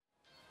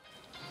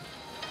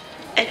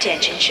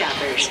Attention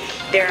shoppers.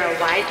 There are a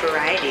wide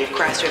variety of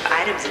Crossrip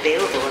items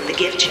available in the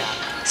gift shop.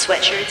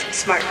 Sweatshirts,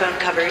 smartphone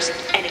covers,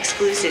 an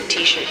exclusive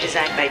t-shirt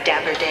designed by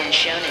Dapper Dan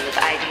Shonen of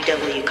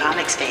IDW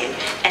Comics fame,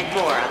 and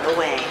more on the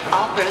way.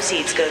 All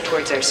proceeds go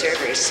towards our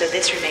servers, so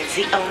this remains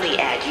the only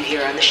ad you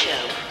hear on the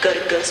show. Go to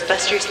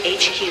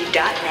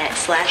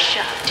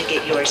ghostbustershq.net/shop to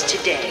get yours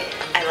today.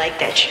 I like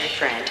that shirt,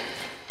 friend.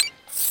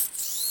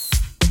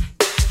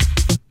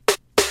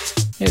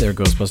 Hey there,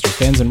 Ghostbusters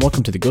fans, and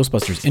welcome to the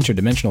Ghostbusters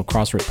Interdimensional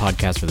Crossrip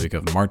podcast for the week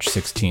of March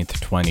 16th,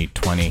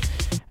 2020.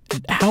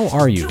 How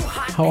are you?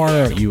 How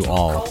are you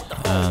all?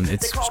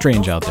 It's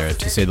strange out there,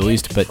 to say the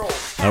least, but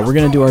we're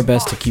going to do our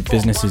best to keep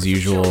business as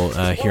usual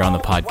here on the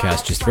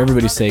podcast, just for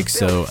everybody's sake.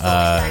 So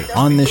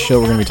on this show,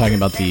 we're going to be talking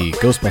about the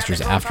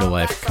Ghostbusters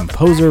Afterlife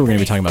Composer. We're going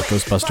to be talking about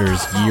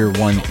Ghostbusters Year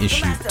 1,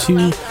 Issue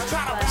 2.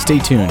 Stay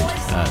tuned.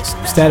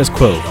 Status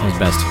quo as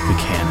best we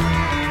can.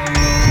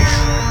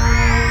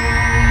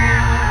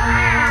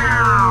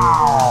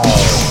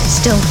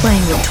 Still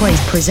Playing with Toys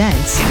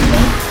presents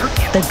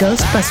the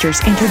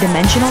Ghostbusters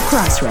Interdimensional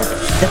Crossrip,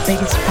 the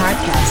biggest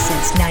podcast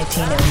since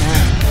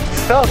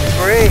 1909. So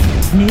great.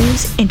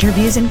 News,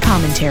 interviews, and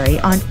commentary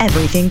on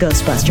everything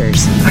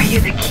Ghostbusters. Are you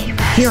the key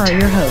master? Here are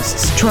your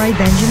hosts, Troy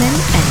Benjamin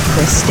and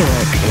Chris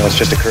Stewart. You know, it's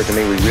just occurred to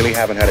me we really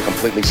haven't had a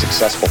completely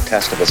successful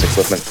test of this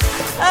equipment.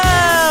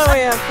 Oh, we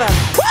have fun.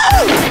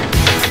 Woo!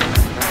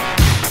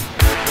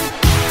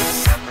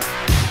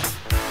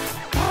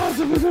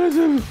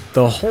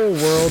 The whole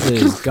world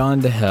is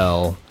gone to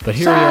hell, but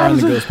here we are on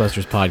the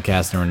Ghostbusters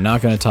podcast, and we're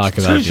not going to talk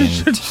about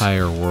the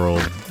entire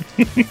world.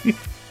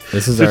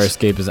 This is our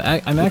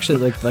escapism. I'm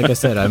actually, like I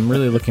said, I'm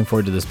really looking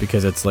forward to this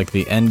because it's like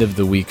the end of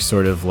the week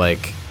sort of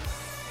like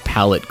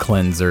palate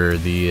cleanser,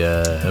 the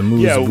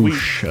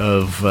amuse-bouche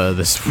of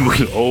this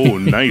week. Oh,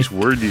 nice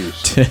word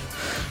use.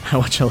 I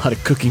watch a lot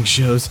of cooking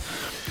shows.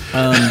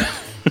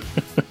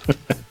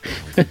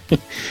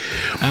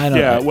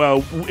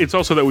 Well, it's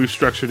also that we've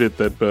structured it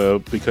that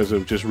because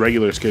of just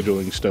regular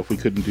scheduling stuff, we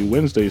couldn't do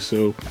Wednesdays,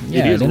 so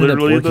yeah, it is ended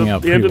literally up working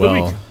out the end pretty of the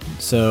well. week.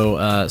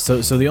 So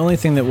the only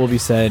thing that will be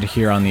said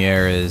here on the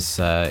air is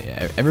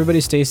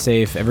everybody stay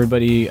safe.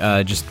 Everybody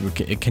just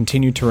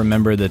continue to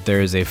remember that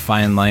there is a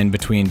fine line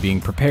between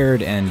being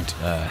prepared and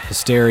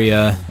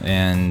hysteria.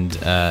 And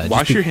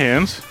wash your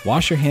hands.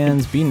 Wash your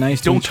hands. Be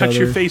nice to each other. Don't touch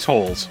your face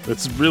holes.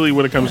 That's really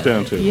what it comes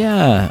down to.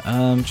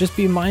 Yeah. Just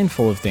be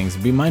mindful of things.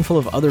 Be mindful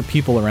of other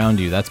people around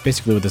you. That's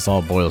basically what this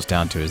all boils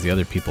down to: is the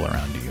other people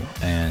around you.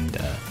 And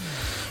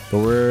but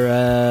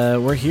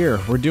we're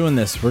here. We're doing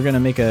this. We're gonna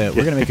make a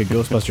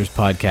Ghostbusters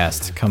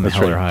podcast. Come That's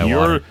hell or high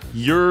water.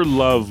 Your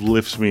love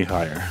lifts me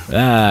higher.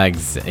 Yeah,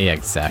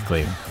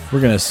 exactly.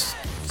 We're gonna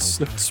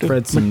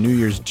spread some New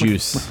Year's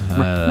juice,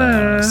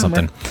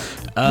 something.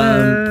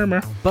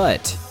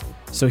 But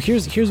so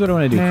here's what I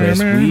want to do, Chris.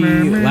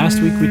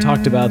 Last week we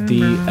talked about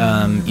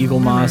the Eagle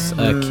Moss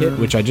kit,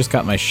 which I just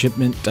got my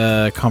shipment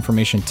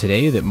confirmation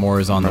today that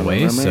more is on the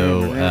way.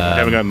 So I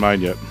haven't gotten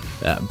mine yet.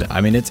 I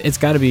mean, it's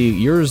got to be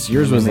yours.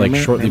 Yours was like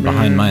shortly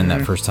behind mine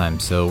that first time.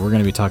 So we're going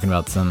to be talking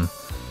about some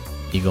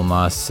Eagle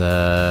Moss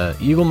That's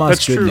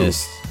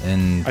goodness. True.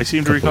 And I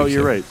seem to recall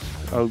you're right.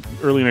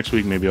 Early next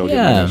week, maybe I'll get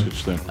my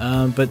message then.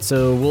 But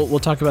so we'll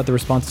talk about the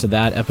response to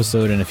that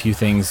episode and a few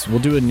things. We'll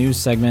do a news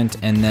segment,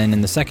 and then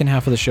in the second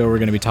half of the show, we're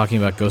going to be talking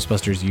about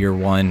Ghostbusters Year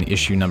 1,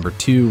 Issue number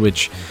 2,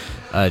 which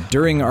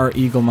during our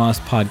Eagle Moss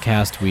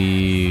podcast,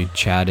 we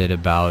chatted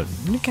about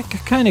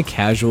kind of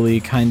casually,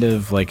 kind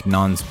of like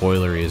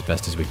non-spoilery as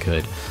best as we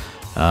could.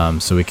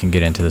 So we can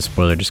get into the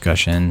spoiler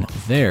discussion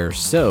there.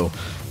 So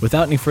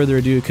without any further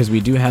ado, because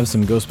we do have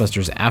some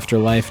Ghostbusters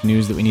Afterlife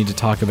news that we need to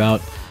talk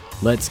about,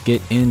 let's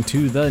get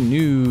into the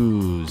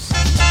news.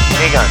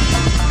 Egon,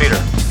 Peter,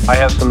 I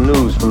have some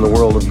news from the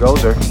world of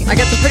Gozer. I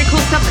got some pretty cool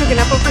stuff cooking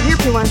up over here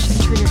if you want to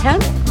turn your head.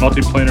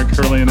 Multiplanar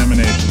Curlian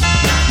emanation.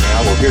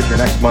 Yeah, well, here's your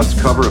next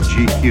month's cover of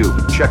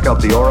GQ. Check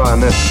out the aura on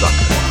this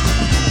sucker.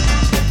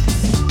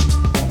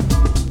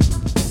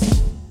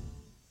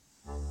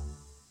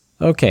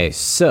 Okay,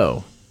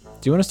 so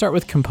do you want to start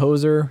with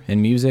composer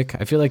and music?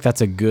 I feel like that's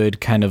a good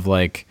kind of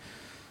like...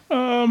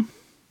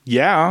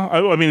 Yeah,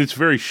 I mean, it's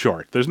very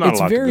short. There's not a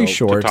lot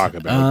to talk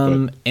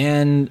about.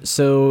 And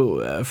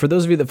so for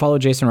those of you that follow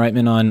Jason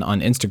Reitman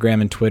on Instagram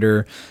and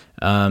Twitter,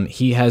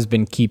 he has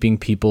been keeping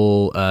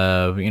people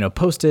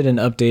posted and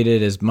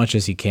updated as much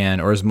as he can,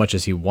 or as much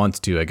as he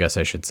wants to, I guess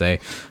I should say.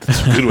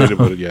 That's a good way to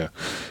put it, yeah.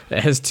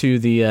 As to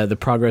the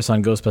progress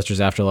on Ghostbusters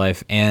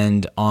Afterlife.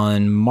 And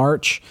on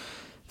March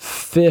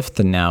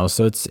 5th now,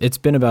 so it's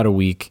been about a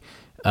week,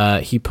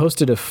 he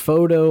posted a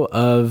photo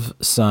of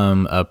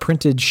some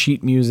printed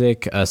sheet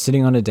music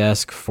sitting on a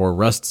desk for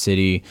Rust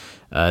City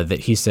that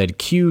he said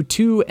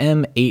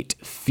Q2M8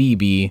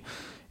 Phoebe.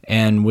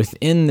 And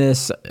within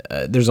this,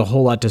 there's a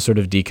whole lot to sort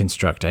of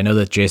deconstruct. I know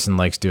that Jason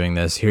likes doing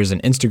this. Here's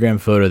an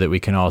Instagram photo that we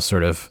can all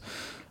sort of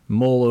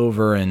mull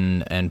over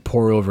and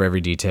pore over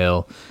every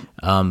detail.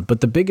 But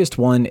the biggest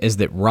one is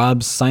that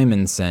Rob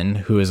Simonson,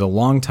 who is a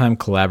longtime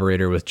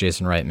collaborator with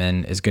Jason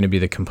Reitman, is going to be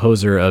the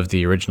composer of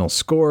the original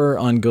score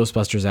on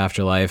Ghostbusters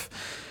Afterlife,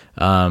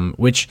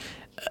 which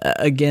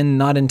again,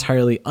 not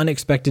entirely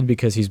unexpected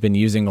because he's been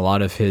using a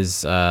lot of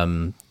his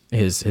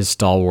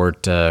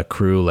stalwart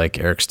crew like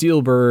Eric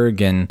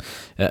Steelberg and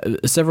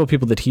several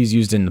people that he's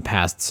used in the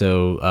past.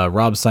 So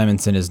Rob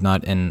Simonson is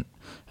not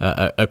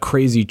a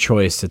crazy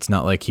choice. It's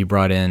not like he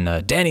brought in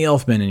Danny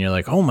Elfman and you're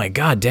like, oh my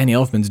God, Danny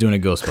Elfman's doing a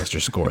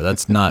Ghostbusters score.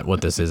 That's not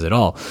what this is at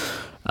all.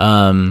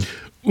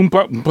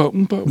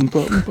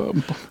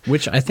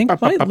 Which I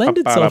think might lend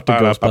itself to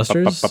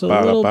Ghostbusters a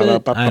little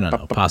bit. I don't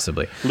know,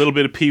 possibly. A little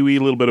bit of Pee-wee, a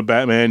little bit of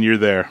Batman, you're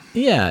there.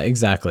 Yeah,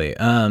 exactly.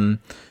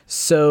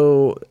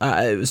 So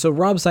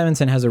Rob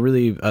Simonson has a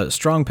really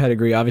strong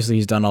pedigree. Obviously,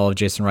 he's done all of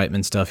Jason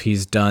Reitman stuff.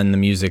 He's done the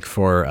music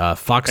for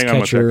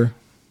Foxcatcher.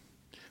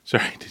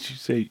 Sorry, did you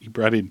say he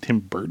brought in Tim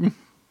Burton?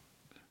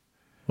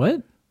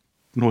 What?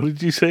 What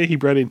did you say? He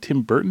brought in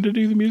Tim Burton to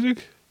do the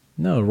music?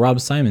 No, Rob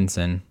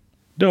Simonson.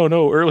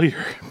 No,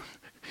 earlier.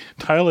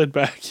 Dial it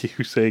back. You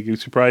were saying you're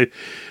surprised.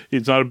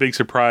 It's not a big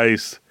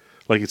surprise.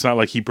 Like, it's not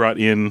like he brought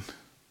in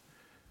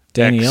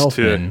Danny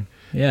Elfman.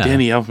 Yeah.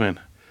 Danny Elfman.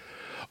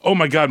 Oh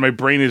my God, my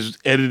brain is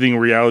editing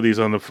realities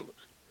on the...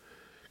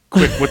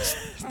 Quick, what's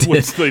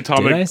the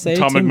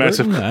atomic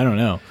massive... I don't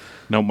know.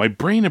 No, my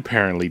brain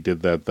apparently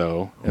did that,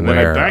 though. And then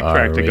I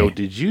backtracked to go,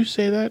 did you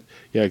say that?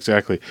 Yeah,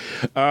 exactly.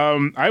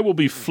 I will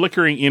be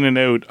flickering in and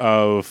out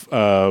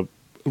of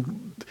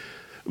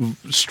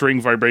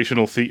string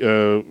vibrational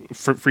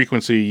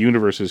frequency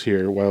universes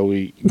here while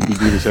we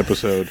do this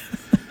episode.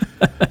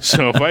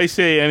 So if I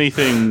say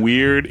anything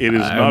weird, it is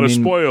not a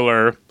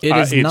spoiler.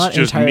 It's not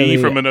just me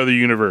from another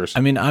universe.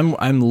 I mean,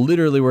 I'm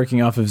literally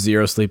working off of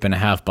Zero Sleep and a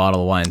half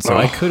bottle of wine, so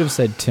I could have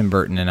said Tim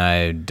Burton, and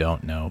I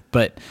don't know.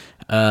 But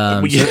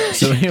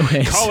so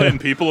anyway, call in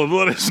people and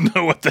let us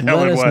know what the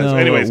hell it was. Let us know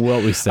anyways,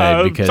 what we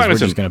said because we're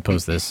just going to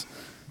post this.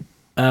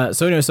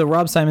 So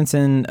Rob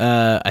Simonson,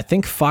 I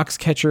think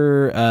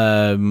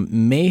Foxcatcher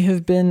may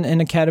have been an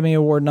Academy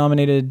Award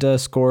nominated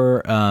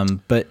score,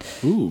 but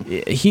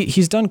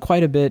he's done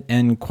quite a bit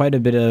and quite a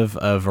bit of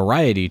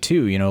variety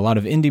too. You know, a lot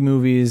of indie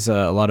movies,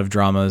 a lot of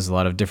dramas, a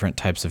lot of different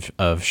types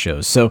of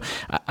shows. So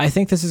I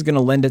think this is going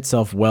to lend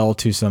itself well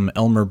to some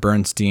Elmer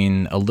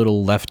Bernstein, a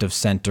little left of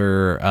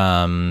center.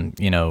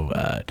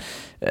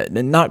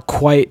 Not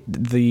quite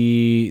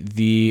the.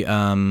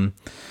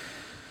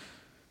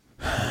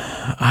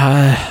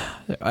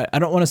 I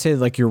don't want to say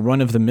like you're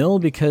run of the mill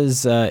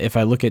because if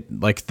I look at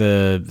like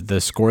the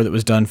score that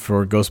was done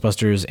for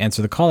Ghostbusters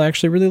Answer the Call, I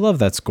actually really love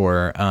that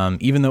score.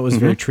 Even though it was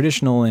very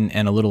traditional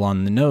and a little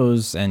on the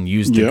nose and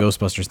used the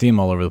Ghostbusters theme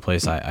all over the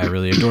place, I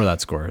really adore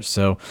that score.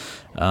 So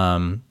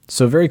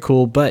very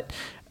cool. But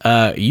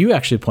you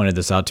actually pointed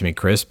this out to me,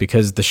 Chris,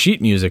 because the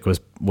sheet music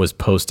was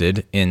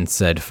posted in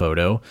said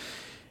photo.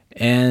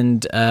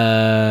 And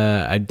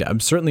I'm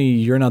certainly,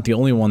 you're not the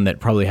only one that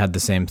probably had the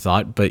same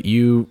thought, but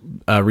you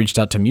reached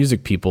out to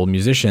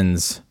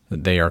musicians,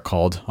 they are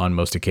called on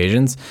most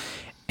occasions,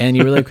 and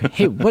you were like,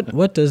 hey,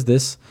 what does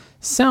this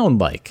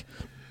sound like?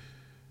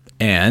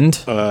 And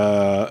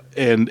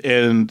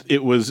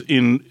it was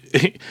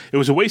it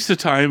was a waste of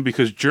time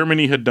because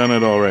Germany had done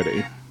it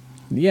already.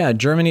 Yeah,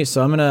 Germany.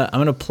 So I'm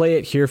gonna play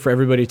it here for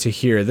everybody to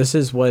hear. This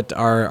is what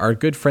our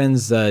good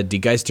friends Die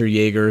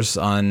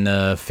Geisterjägers on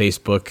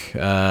Facebook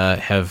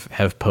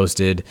have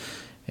posted,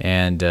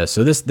 and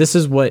so this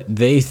is what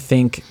they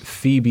think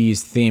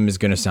Phoebe's theme is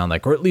going to sound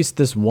like, or at least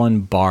this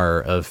one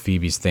bar of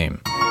Phoebe's theme.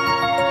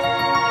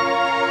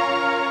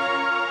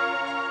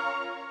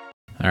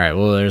 All right.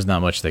 Well, there's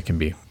not much that can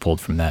be pulled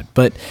from that,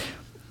 but.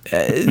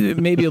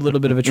 Maybe a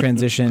little bit of a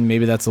transition.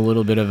 Maybe that's a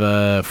little bit of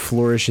a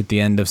flourish at the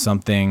end of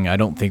something. I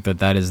don't think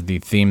that is the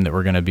theme that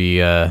we're going to be,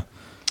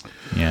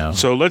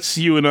 So let's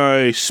you and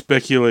I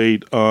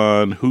speculate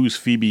on whose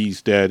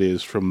Phoebe's dad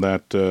is from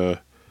that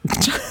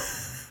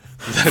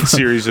that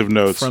series of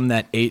notes. From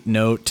that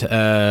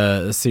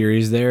 8-note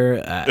series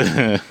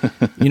there.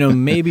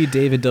 Maybe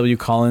David W.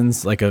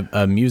 Collins, like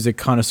a music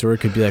connoisseur,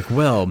 could be like,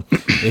 well,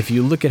 if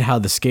you look at how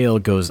the scale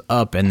goes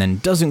up and then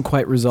doesn't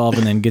quite resolve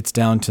and then gets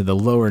down to the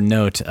lower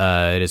note,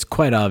 it is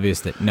quite obvious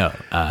that no.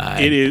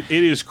 It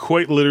is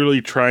quite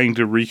literally trying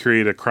to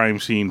recreate a crime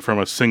scene from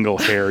a single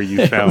hair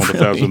you found really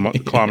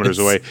 1,000 kilometers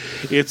away.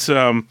 It's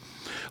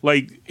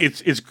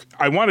it's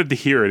I wanted to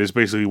hear it is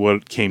basically what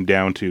it came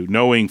down to,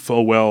 knowing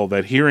full well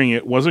that hearing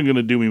it wasn't going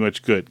to do me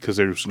much good because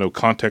there's no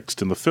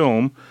context in the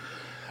film.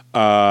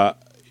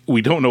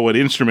 We don't know what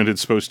instrument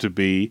it's supposed to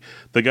be.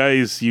 The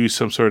guys use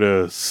some sort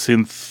of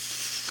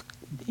synth.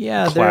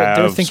 Yeah,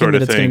 they're thinking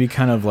that it's going to be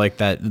kind of like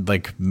that,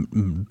 like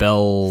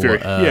Bell.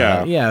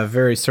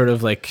 Very sort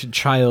of like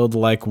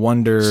childlike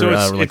wonder, so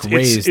like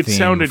Ray's theme.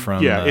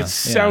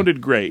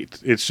 Sounded great.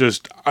 It's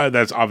just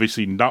that's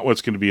obviously not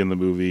what's going to be in the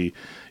movie.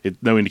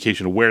 No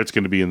indication of where it's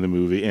going to be in the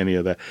movie, any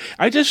of that.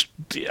 I just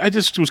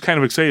was kind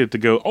of excited to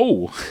go,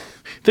 oh,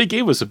 they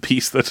gave us a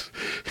piece that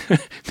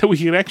that we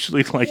can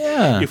actually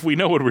if we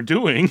know what we're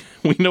doing,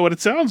 we know what it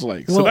sounds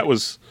like. So that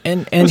was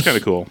kind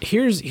of cool.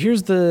 Here's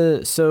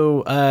the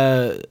so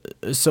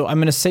I'm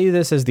going to say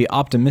this as the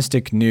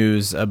optimistic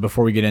news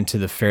before we get into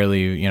the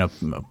fairly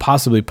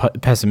possibly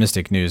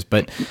pessimistic news.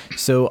 But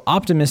so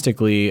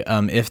optimistically,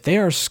 if they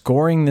are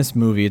scoring this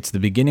movie, it's the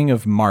beginning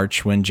of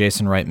March when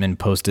Jason Reitman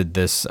posted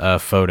this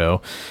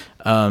photo.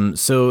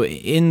 So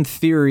in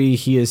theory,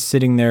 he is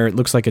sitting there. It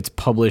looks like it's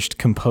published,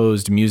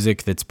 composed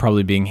music that's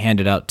probably being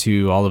handed out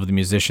to all of the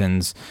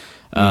musicians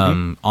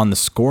on the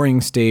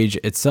scoring stage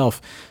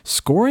itself.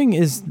 Scoring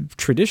is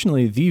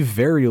traditionally the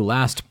very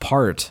last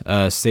part,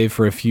 save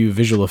for a few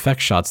visual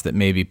effects shots that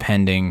may be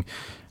pending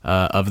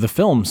of the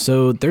film.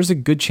 So there's a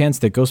good chance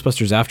that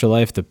Ghostbusters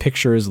Afterlife, the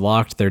picture is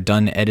locked, they're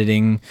done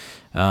editing,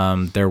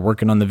 they're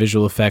working on the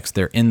visual effects,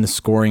 they're in the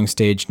scoring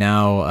stage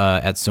now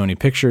at Sony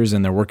Pictures,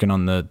 and they're working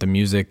on the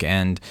music.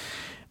 And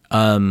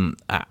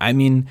I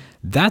mean,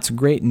 that's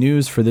great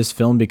news for this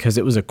film because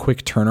it was a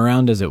quick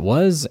turnaround as it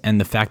was,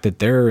 and the fact that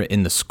they're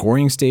in the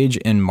scoring stage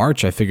in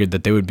March, I figured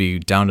that they would be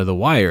down to the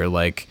wire,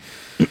 like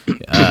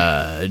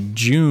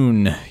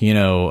June,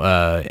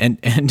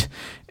 and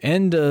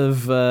end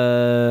of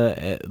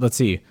let's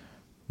see,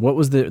 what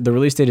was the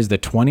release date is the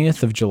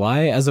 20th of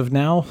July as of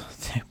now.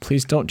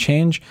 Please don't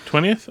change.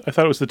 20th? I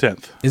thought it was the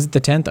 10th. Is it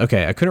the 10th?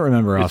 Okay, I couldn't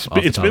remember off the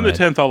top It's been the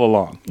 10th all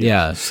along.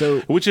 Yeah, so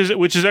which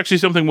is actually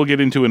something we'll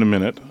get into in a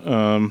minute.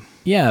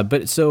 Yeah,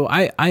 but so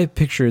I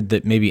pictured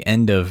that maybe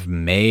end of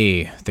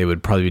May they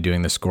would probably be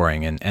doing the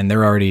scoring, and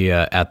they're already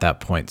at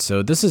that point.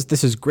 So this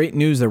is great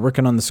news. They're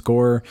working on the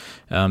score.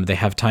 They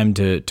have time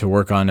to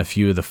work on a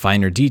few of the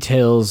finer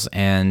details,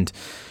 and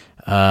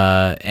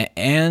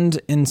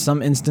in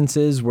some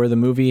instances where the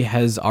movie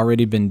has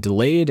already been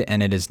delayed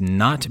and it is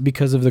not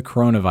because of the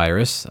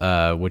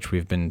coronavirus, which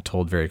we've been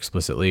told very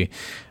explicitly,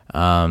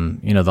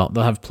 they'll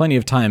have plenty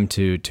of time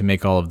to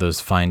make all of those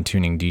fine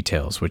tuning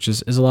details, which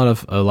is a lot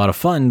of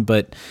fun,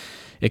 but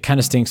it kind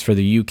of stinks for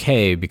the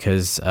UK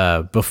because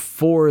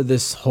before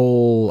this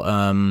whole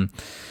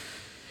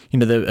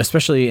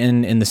especially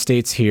in the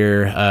States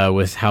here,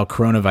 with how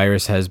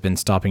coronavirus has been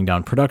stopping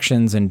down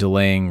productions and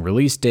delaying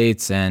release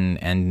dates, and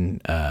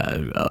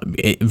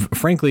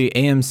frankly,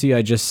 AMC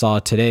I just saw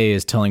today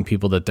is telling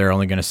people that they're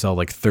only going to sell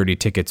like 30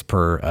 tickets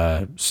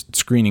per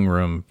screening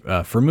room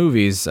for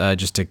movies,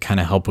 just to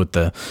kind of help with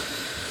the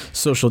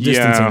social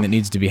distancing that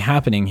needs to be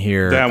happening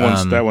here. That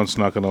one's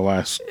not going to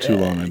last too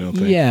long, I don't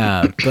think.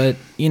 Yeah, but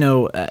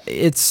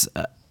it's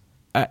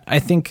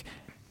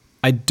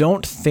I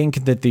don't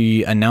think that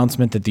the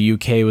announcement that the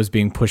UK was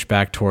being pushed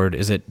back toward,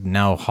 is it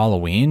now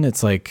Halloween?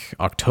 It's like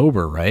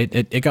October, right?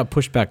 It got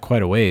pushed back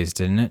quite a ways,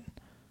 didn't it?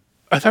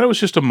 I thought it was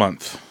just a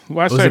month.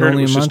 Last I heard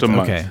it was just a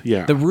month. Okay.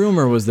 Yeah. The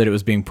rumor was that it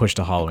was being pushed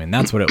to Halloween.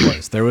 That's what it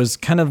was. There was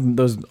kind of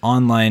those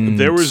online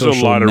social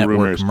a lot of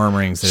network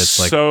murmurings that it's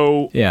like,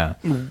 so yeah.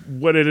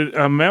 What it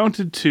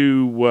amounted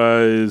to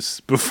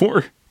was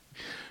before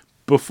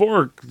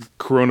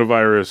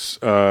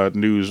coronavirus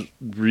news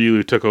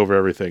really took over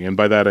everything, and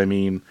by that I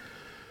mean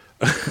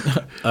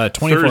 24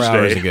 Thursday,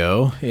 hours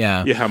ago.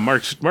 Yeah. Yeah,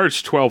 March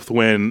 12th,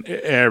 when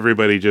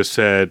everybody just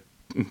said,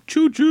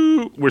 choo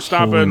choo, we're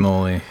stopping. Holy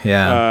moly.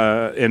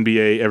 Yeah.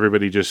 NBA,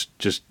 everybody just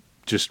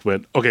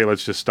went, okay,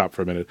 let's just stop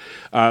for a minute.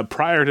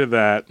 Prior to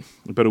that,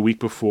 about a week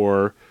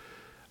before,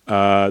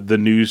 the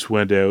news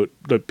went out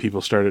that people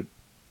started,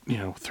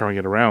 throwing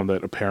it around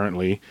that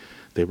apparently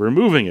they were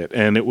removing it,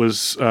 and it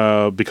was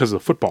because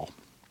of football.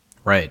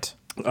 Right.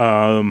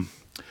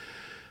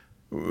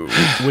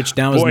 Which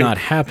now is not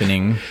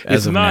happening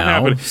as of now.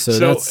 Happening. So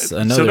that's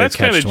another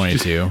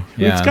catch-22.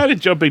 Yeah. It's kind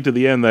of jumping to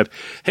the end that,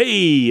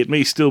 hey, it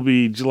may still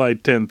be July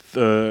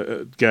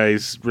 10th,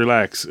 guys,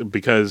 relax,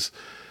 because,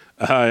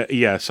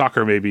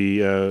 soccer may be,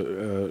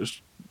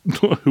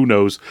 who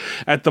knows.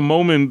 At the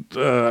moment,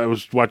 I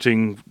was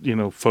watching,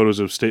 photos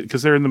of state,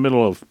 because they're in the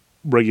middle of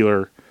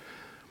regular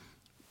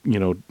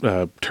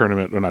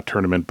tournament, or not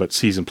tournament, but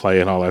season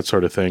play and all that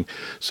sort of thing.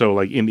 So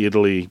like in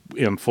Italy,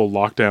 in full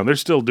lockdown, they're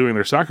still doing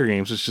their soccer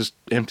games. It's just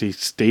empty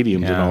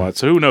stadiums and all that.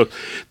 So who knows?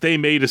 They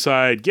may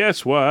decide,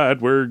 guess what?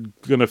 We're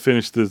going to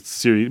finish the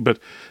series, but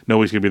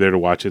nobody's going to be there to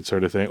watch it,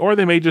 sort of thing. Or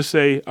they may just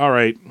say, all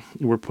right,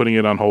 we're putting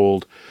it on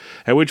hold.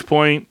 At which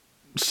point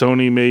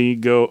Sony may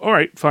go, all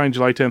right, fine,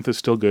 July 10th is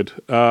still good.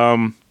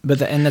 And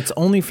that's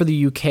only for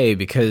the UK,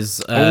 because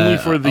only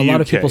for the a lot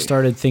UK. of people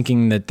started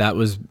thinking that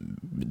was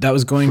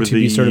going to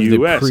be sort of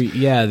US.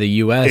 the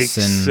US.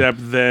 Except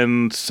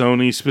then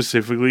Sony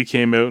specifically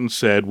came out and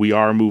said, we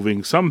are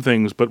moving some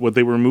things, but what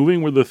they were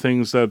moving were the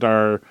things that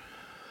are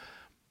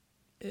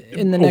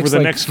in the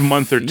next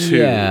month or two.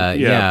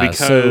 Yeah.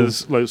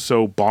 Because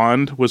so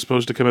Bond was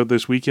supposed to come out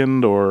this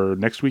weekend or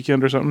next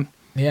weekend or something.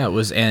 Yeah, it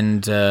was,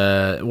 and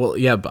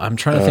I'm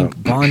trying to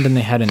think. Bond, and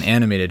they had an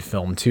animated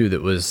film too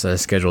that was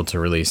scheduled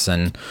to release,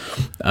 and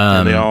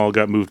they all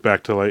got moved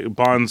back to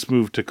Bond's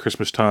moved to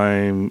Christmas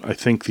time. I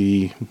think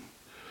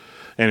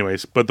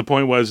anyways, but the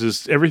point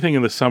is everything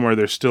in the summer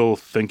they're still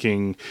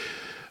thinking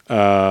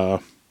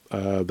that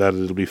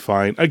it'll be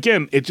fine.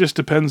 Again, it just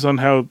depends on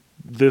how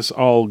this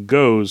all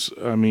goes,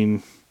 I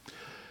mean,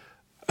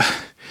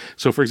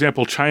 so for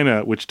example,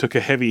 China, which took a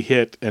heavy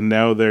hit, and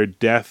now their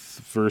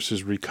death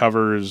versus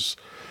recovers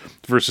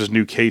versus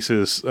new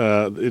cases,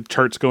 it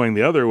charts going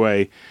the other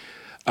way.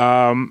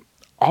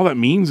 All that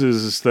means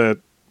is that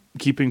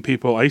keeping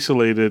people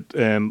isolated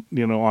and,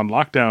 on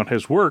lockdown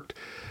has worked.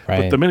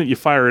 Right. But the minute you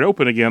fire it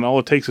open again, all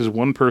it takes is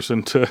one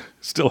person to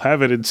still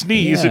have it and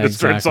sneeze, and it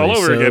starts all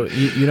over again.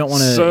 You don't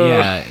want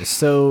to.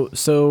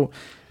 So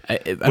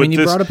I mean,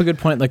 you brought up a good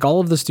point. Like, all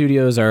of the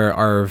studios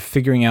are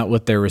figuring out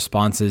what their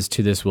responses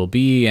to this will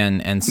be,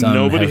 and some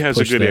nobody has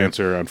a good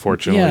answer,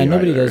 unfortunately. Yeah,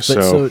 nobody does.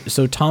 But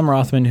so Tom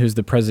Rothman, who's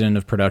the president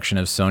of production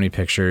of Sony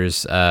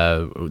Pictures,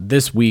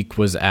 this week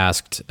was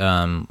asked,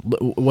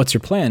 "What's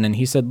your plan?" And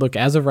he said, "Look,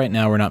 as of right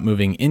now, we're not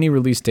moving any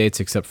release dates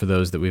except for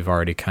those that we've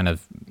already kind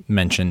of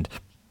mentioned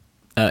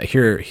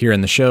here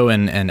in the show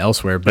and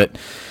elsewhere." But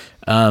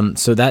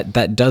so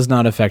that does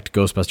not affect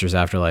Ghostbusters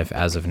Afterlife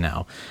as of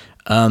now.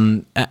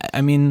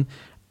 I mean,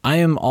 I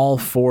am all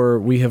for,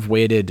 we have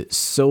waited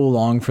so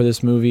long for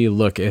this movie.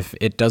 Look, if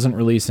it doesn't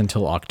release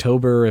until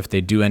October, if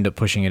they do end up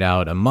pushing it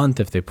out a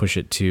month, if they push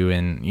it to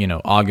in,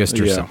 August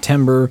or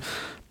September,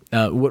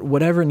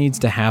 whatever needs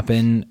to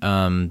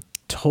happen,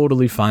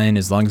 totally fine,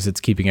 as long as it's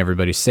keeping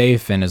everybody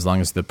safe, and as long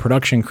as the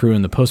production crew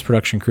and the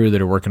post-production crew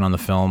that are working on the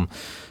film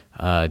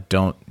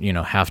don't,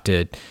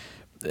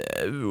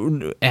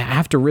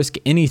 have to risk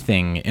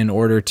anything in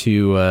order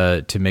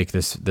to make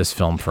this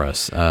film for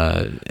us.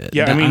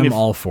 I'm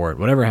all for it.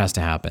 Whatever has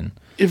to happen.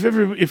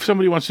 If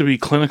somebody wants to be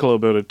clinical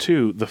about it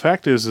too, the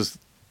fact is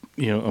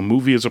a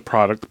movie is a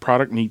product. The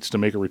product needs to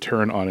make a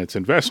return on its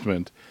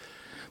investment.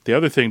 The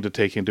other thing to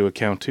take into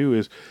account too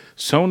is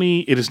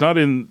Sony. It is not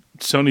in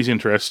Sony's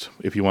interest,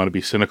 if you want to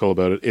be cynical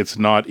about it. It's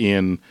not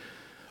in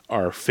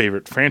our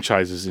favorite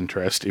franchise's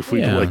interest, if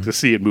we'd like to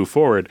see it move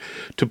forward,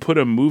 to put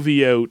a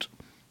movie out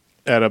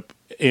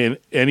in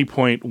any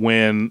point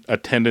when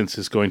attendance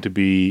is going to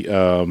be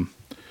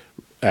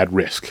at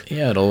risk.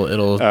 Yeah,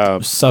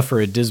 it'll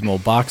suffer a dismal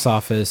box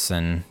office,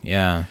 and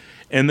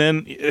and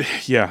then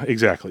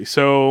exactly.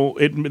 So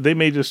it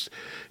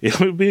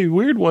would be a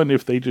weird one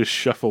if they just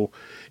shuffle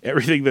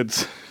everything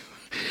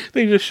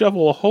they just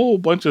shuffle a whole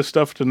bunch of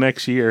stuff to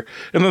next year,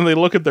 and then they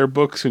look at their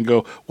books and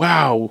go,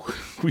 "Wow,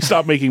 we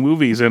stopped making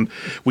movies, and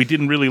we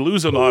didn't really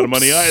lose a lot of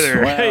money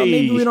either." Well,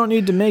 maybe we don't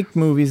need to make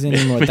movies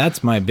anymore.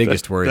 That's my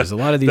biggest worry. Is a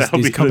lot of these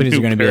companies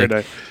are going to be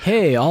like,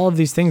 "Hey, all of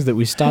these things that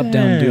we stopped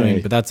down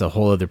doing," but that's a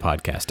whole other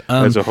podcast.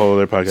 That's a whole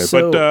other podcast.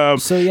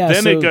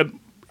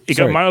 It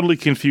got mildly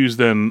confused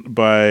then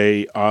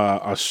by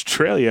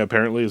Australia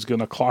apparently is going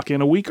to clock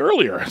in a week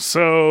earlier.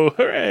 So,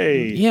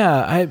 hooray.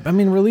 Yeah, I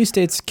mean, release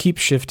dates keep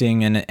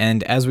shifting.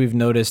 And as we've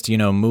noticed,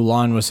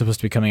 Mulan was supposed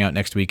to be coming out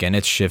next week, and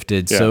it's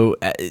shifted. Yeah. So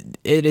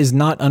it is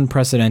not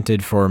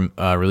unprecedented for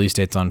release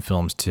dates on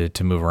films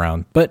to move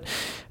around. But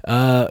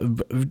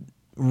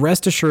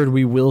rest assured,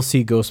 we will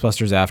see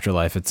Ghostbusters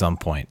Afterlife at some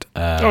point.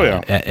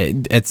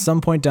 At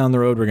some point down the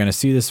road, we're going to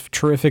see this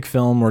terrific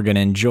film. We're going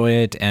to enjoy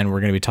it, and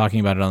we're going to be talking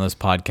about it on this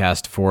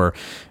podcast for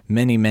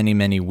many, many,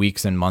 many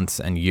weeks and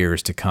months and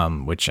years to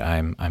come, which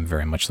I'm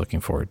very much looking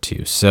forward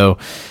to. So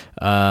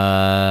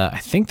I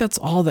think that's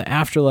all the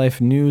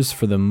Afterlife news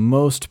for the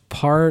most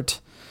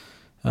part.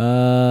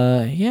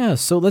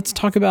 So let's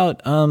talk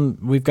about,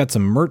 we've got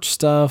some merch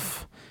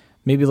stuff.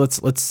 Maybe let's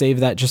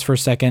save that just for a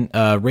second.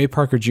 Ray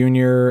Parker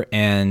Jr.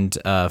 and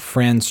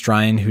Fran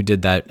Strine, who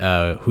did that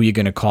Who You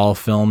Gonna Call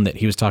film that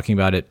he was talking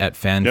about at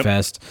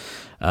FanFest,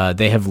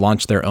 they have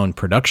launched their own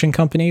production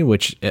company,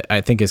 which I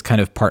think is kind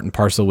of part and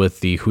parcel with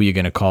the Who You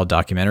Gonna Call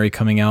documentary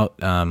coming out.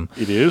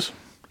 It is.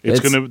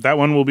 That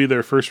one will be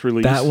their first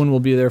release. That one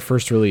will be their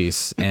first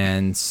release,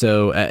 and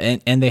so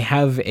and they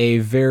have a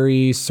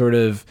very sort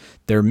of,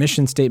 their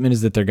mission statement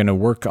is that they're going to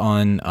work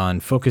on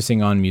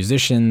focusing on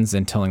musicians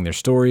and telling their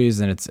stories,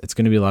 and it's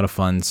going to be a lot of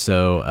fun.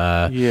 So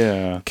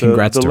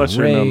congrats to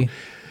Ray. Known.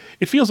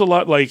 It feels a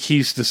lot like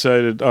he's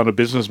decided on a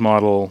business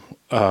model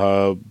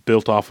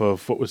built off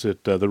of, what was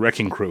it, the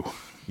Wrecking Crew.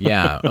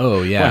 Yeah.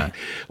 Oh, yeah.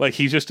 Like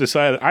he's just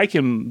decided, I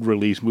can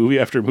release movie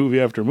after movie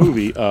after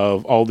movie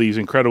of all these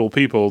incredible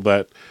people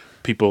that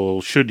people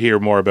should hear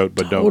more about,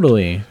 but don't.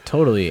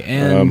 Totally.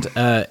 And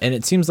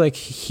it seems like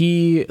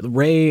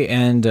Ray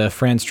and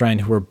Fran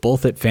Strine, who were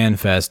both at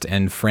FanFest,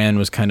 and Fran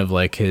was kind of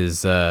like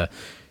his.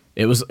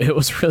 It was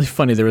really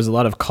funny. There was a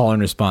lot of call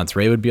and response.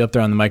 Ray would be up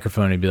there on the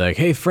microphone and he'd be like,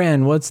 "Hey,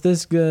 Fran, what's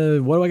this? What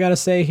do I got to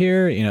say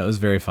here?" It was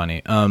very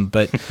funny.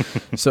 But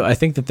so I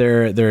think that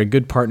they're a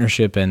good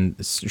partnership and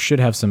should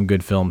have some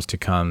good films to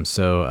come.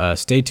 So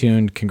stay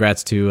tuned.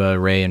 Congrats to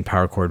Ray and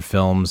Power Chord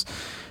Films.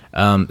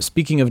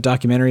 Speaking of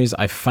documentaries,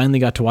 I finally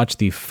got to watch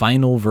the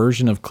final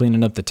version of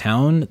Cleaning Up the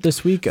Town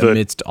this week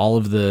amidst all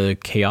of the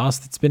chaos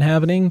that's been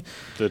happening.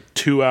 The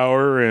 2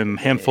 hour and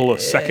handful of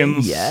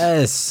seconds.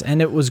 Yes,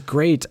 and it was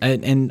great.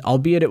 And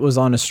albeit it was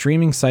on a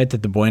streaming site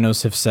that the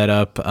Buenos have set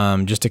up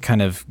just to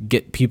kind of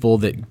get people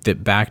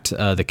that backed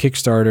the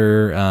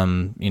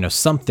Kickstarter,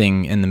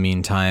 something in the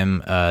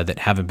meantime that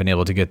haven't been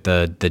able to get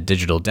the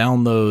digital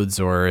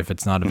downloads, or if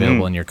it's not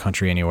available in your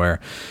country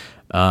anywhere.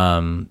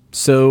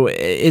 So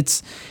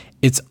it's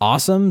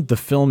awesome. The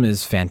film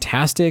is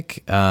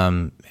fantastic.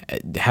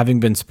 Having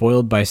been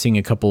spoiled by seeing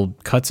a couple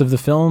cuts of the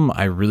film,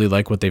 I really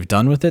like what they've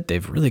done with it.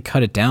 They've really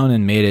cut it down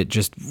and made it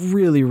just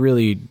really,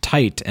 really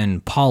tight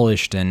and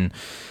polished, and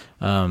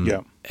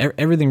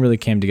everything really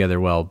came together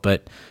well.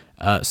 But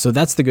so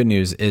that's the good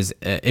news is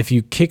if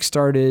you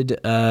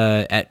Kickstarted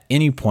at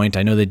any point,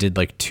 I know they did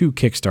like 2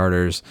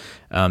 Kickstarters,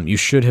 you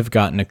should have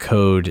gotten a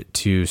code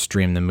to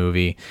stream the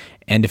movie.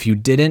 And if you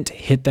didn't,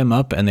 hit them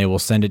up and they will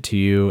send it to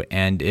you.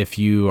 And if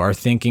you are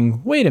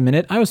thinking, wait a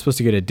minute, I was supposed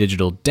to get a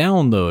digital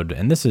download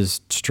and this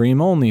is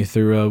stream only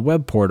through a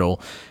web portal,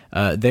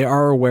 they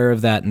are aware of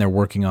that and they're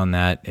working on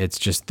that. It's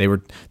just they were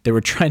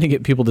trying to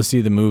get people to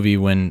see the movie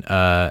when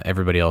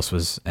everybody else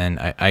was. And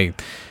I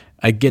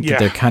get that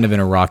they're kind of in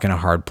a rock and a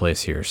hard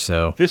place here.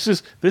 So this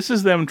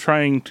is them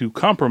trying to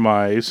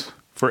compromise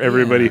for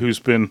everybody who's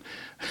been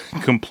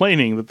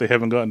complaining that they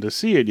haven't gotten to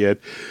see it yet.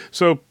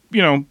 So,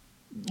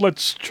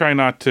 let's try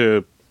not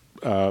to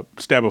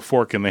stab a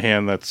fork in the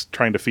hand that's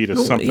trying to feed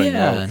us something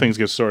while things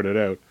get sorted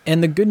out.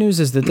 And the good news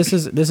is that this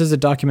is a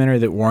documentary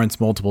that warrants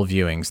multiple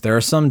viewings. There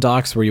are some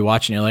docs where you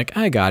watch and you're like,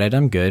 I got it,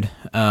 I'm good.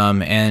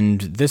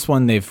 And this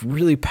one, they've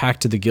really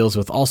packed to the gills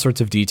with all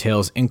sorts of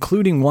details,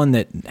 including one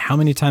that how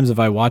many times have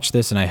I watched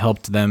this and I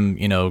helped them,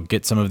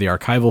 get some of the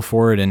archival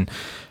for it. And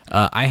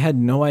I had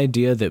no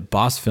idea that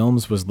Boss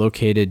Films was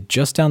located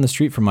just down the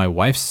street from my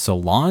wife's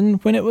salon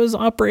when it was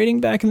operating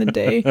back in the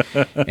day.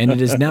 And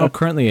it is now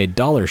currently a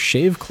Dollar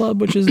Shave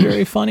Club, which is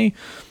very funny.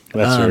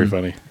 That's very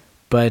funny.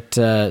 But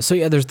so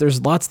yeah,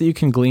 there's lots that you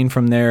can glean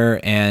from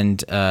there,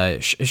 and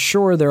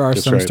sure there are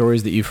some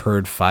stories that you've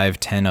heard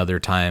 5-10 other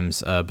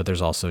times, but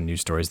there's also new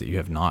stories that you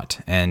have not,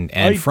 and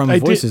from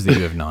voices that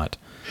you have not.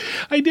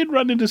 I did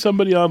run into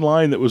somebody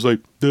online that was like,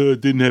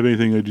 didn't have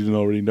anything I didn't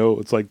already know.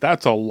 It's like,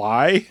 that's a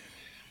lie.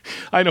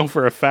 I know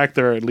for a fact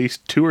there are at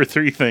least 2 or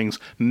 3 things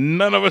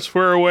none of us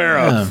were aware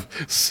of.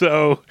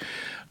 So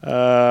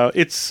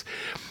it's,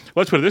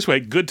 let's put it this way,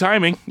 good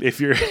timing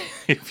if you're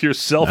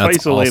self-isolating.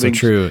 That's also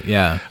true,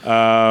 yeah.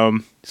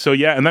 So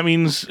yeah, and that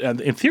means,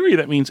 in theory,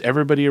 that means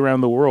everybody around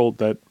the world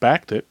that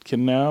backed it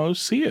can now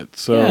see it.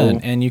 So yeah,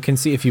 and you can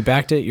see if you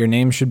backed it, your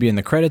name should be in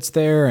the credits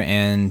there.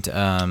 And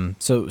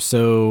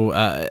so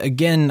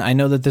again, I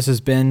know that this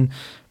has been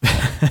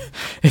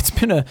it's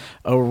been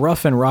a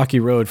rough and rocky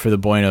road for the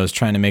Buenos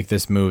trying to make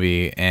this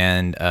movie,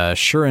 and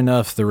sure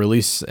enough, the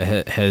release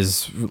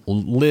has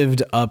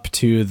lived up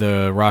to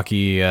the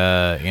rocky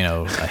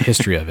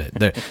history of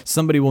it.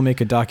 Somebody will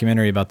make a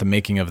documentary about the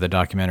making of the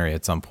documentary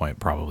at some point,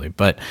 probably.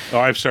 But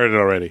I've started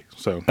already.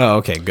 So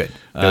okay, good.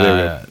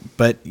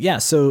 But yeah,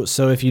 so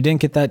if you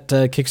didn't get that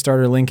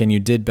Kickstarter link and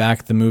you did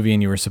back the movie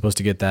and you were supposed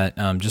to get that,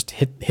 just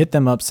hit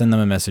them up, send them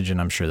a message,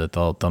 and I'm sure that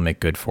they'll make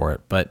good for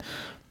it. But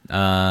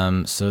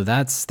so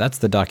that's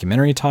the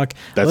documentary talk.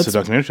 That's the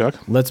documentary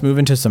talk. Let's move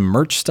into some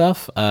merch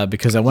stuff,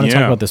 because I want to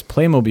talk about this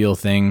Playmobil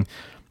thing.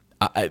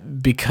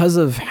 Because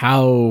of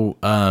how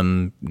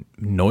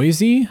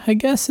noisy, I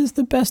guess, is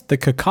the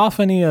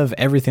cacophony of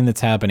everything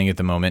that's happening at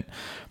the moment.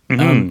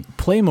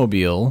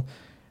 Playmobil,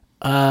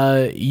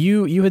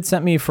 you had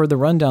sent me for the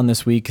rundown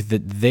this week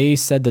that they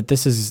said that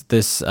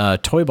this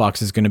toy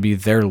box is going to be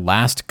their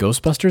last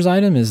Ghostbusters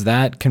item. Is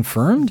that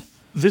confirmed?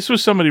 This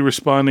was somebody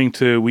responding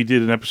to, we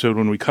did an episode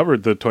when we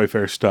covered the Toy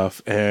Fair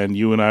stuff, and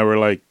you and I were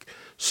like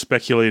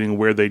speculating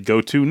where they'd go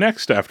to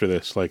next after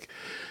this. Like,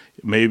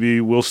 maybe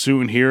we'll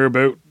soon hear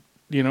about,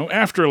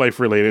 afterlife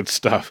related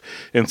stuff.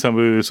 And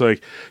somebody was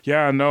like,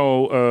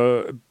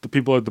 the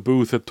people at the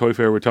booth at Toy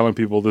Fair were telling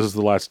people this is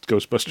the last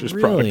Ghostbusters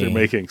product they're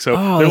making. So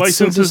their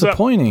license is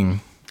disappointing.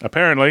 Up,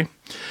 apparently.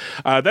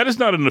 That is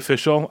not an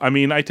official. I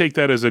mean, I take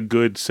that as a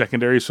good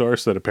secondary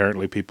source that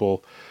apparently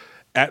people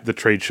at the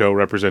trade show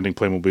representing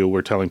Playmobil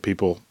were telling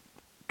people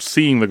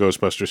seeing the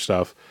Ghostbusters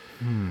stuff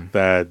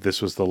that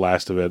this was the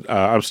last of it.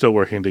 I'm still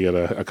working to get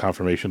a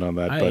confirmation on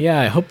that. But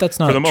I hope that's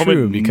not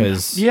true,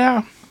 because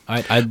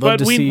I'd love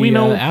to see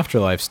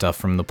afterlife stuff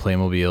from the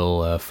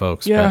Playmobil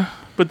folks. Yeah,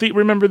 but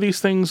remember, these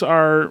things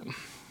are...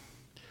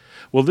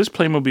 Well, this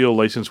Playmobil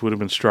license would have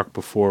been struck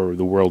before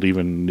the world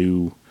even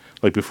knew,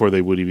 like before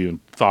they would have even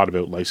thought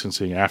about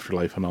licensing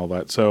Afterlife and all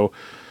that. So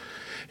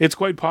it's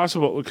quite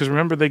possible, because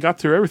remember, they got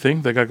through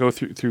everything. They got to go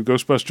through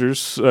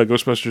Ghostbusters,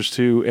 Ghostbusters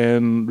 2,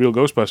 and Real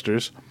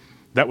Ghostbusters.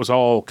 That was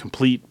all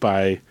complete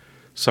by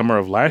summer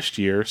of last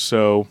year.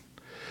 So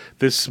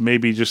this may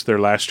be just their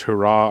last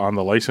hurrah on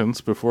the license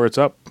before it's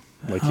up.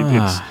 Like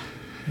I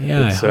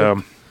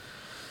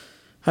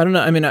don't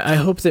know. I mean, I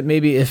hope that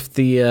maybe if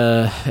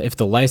the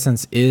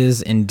license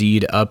is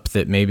indeed up,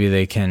 that maybe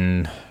they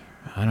can,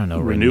 I don't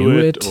know, renew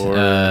it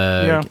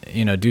or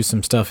do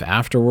some stuff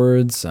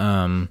afterwards.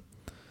 That's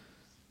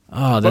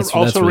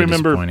really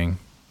disappointing.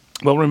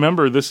 Well,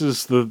 remember, this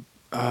is the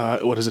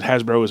what is it?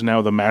 Hasbro is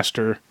now the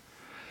master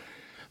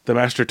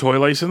toy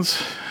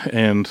license,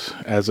 and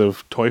as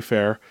of Toy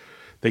Fair,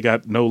 they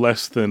got no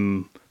less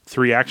than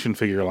 3 action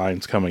figure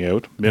lines coming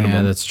out minimum.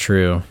 Yeah, that's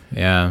true.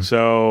 Yeah.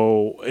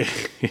 So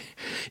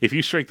if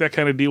you strike that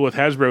kind of deal with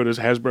Hasbro, does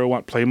Hasbro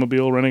want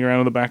Playmobil running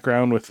around in the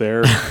background with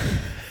their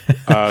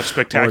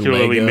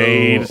spectacularly Lego,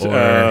 made.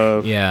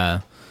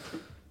 Yeah.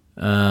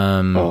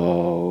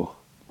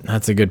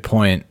 That's a good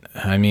point.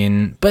 I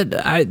mean,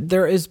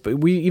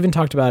 we even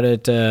talked about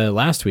it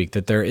last week,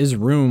 that there is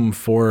room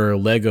for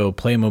Lego,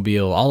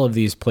 Playmobil, all of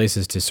these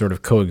places to sort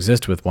of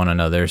coexist with one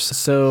another.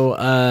 So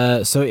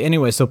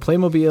Playmobil.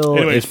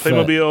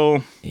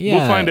 Playmobil.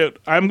 We'll find out.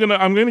 I'm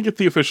gonna get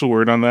the official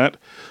word on that.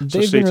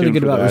 They've been really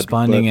good about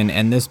responding,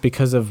 and this,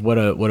 because of what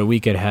a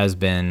week it has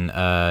been.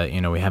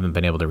 We haven't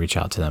been able to reach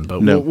out to them,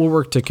 but we'll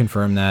work to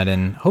confirm that,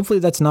 and hopefully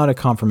that's not a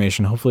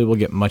confirmation. Hopefully we'll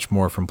get much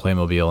more from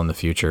Playmobil in the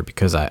future,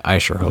 because I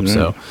sure hope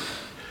so.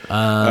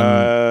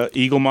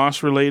 Eagle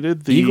Moss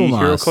related, the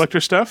Hero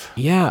Collector stuff.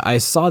 Yeah, I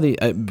saw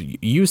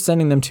you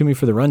sending them to me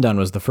for the rundown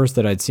was the first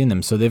that I'd seen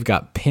them. So they've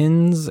got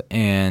pins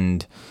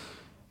and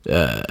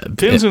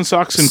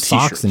socks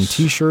and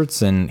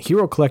t-shirts, and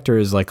Hero Collector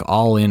is like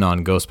all in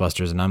on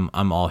Ghostbusters, and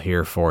I'm all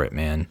here for it,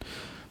 man.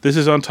 This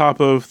is on top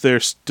of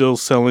they're still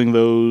selling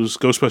those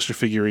Ghostbuster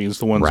figurines,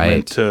 the ones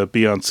meant to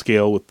be on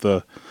scale with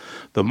the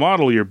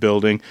model you're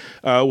building.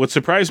 What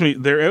surprised me,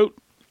 they're out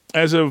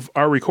as of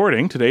our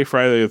recording today,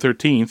 Friday the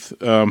 13th.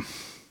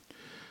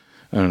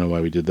 I don't know why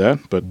we did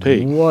that, but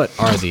hey. What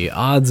are the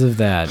odds of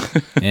that?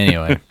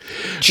 Anyway.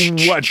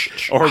 What?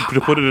 Or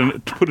to put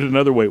it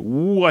another way,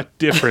 what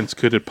difference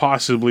could it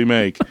possibly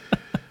make?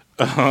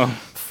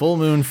 Full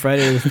moon,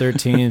 Friday the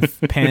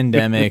 13th,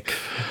 pandemic.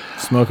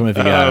 Smoke them if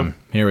you got them.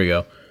 Here we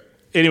go.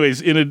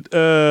 Anyways,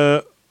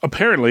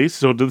 apparently,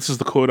 so this is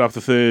the quote off the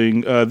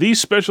thing,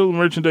 these special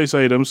merchandise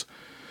items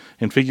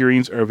and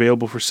figurines are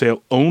available for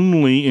sale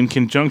only in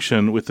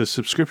conjunction with the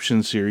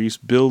subscription series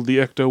Build the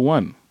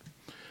Ecto-1.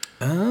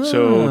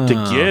 So to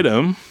get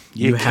them,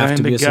 you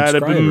kind of got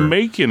to be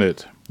making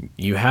it.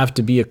 You have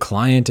to be a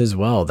client as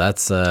well.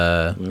 That's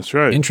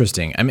right.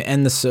 Interesting. I mean,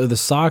 and the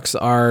socks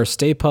are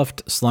Stay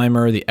Puft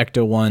Slimer, the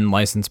Ecto-1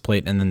 license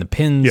plate, and then the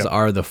pins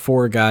are the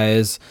four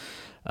guys: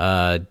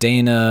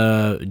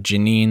 Dana,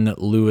 Janine,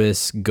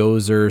 Lewis,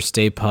 Gozer,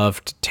 Stay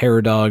Puft,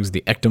 Terror Dogs,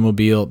 the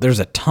Ectomobile. There's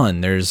a ton.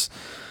 There's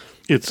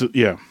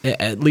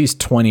at least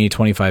 20,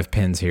 25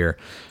 pins here.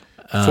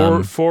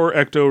 Four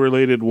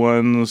Ecto-related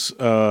ones,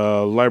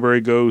 Library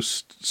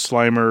Ghost,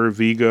 Slimer,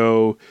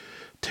 Vigo,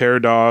 Terror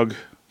Dog,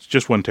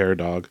 just one Terror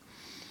Dog,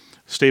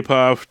 Stay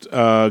Puft,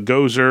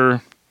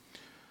 Gozer,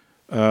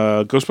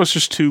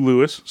 Ghostbusters 2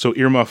 Lewis, so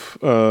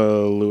Earmuff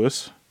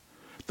Lewis,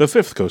 the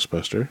fifth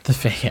Ghostbuster.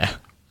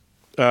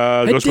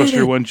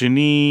 Ghostbuster 1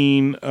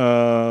 Janine,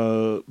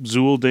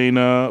 Zool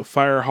Dana,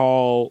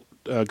 Firehall,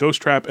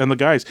 Ghost Trap, and the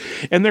guys.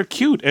 And they're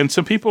cute. And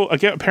some people,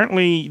 again,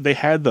 apparently they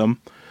had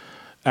them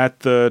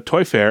at the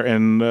toy fair,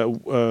 and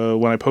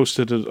when I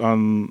posted it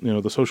on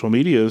the social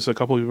medias, a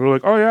couple of people were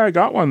like, "Oh yeah, I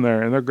got one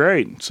there," and they're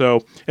great.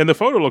 So, and the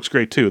photo looks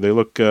great too. They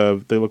look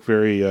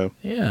very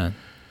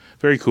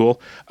very cool.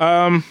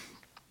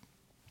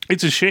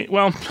 It's a shame.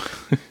 Well,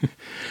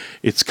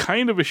 it's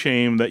kind of a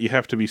shame that you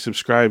have to be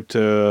subscribed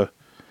to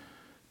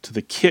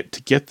the kit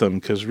to get them,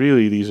 because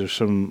really these are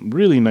some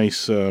really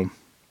nice.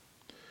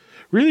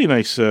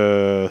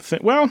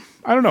 Well,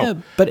 I don't know. Yeah,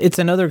 but it's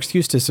another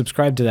excuse to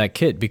subscribe to that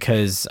kit,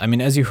 because, I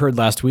mean, as you heard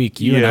last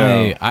week, you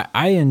and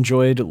I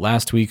enjoyed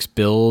last week's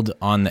build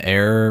on the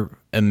air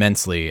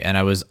immensely, and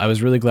I was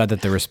really glad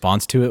that the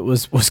response to it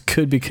was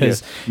good,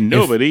 because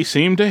nobody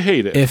seemed to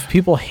hate it. If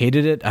people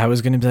hated it, I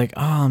was going to be like,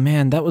 oh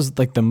man, that was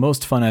like the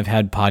most fun I've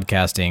had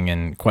podcasting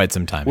in quite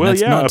some time. Well, and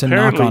that's not to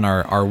knock on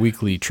our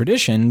weekly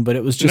tradition, but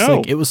it was just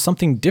like, it was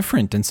something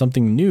different and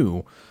something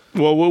new.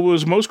 Well, what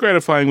was most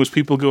gratifying was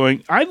people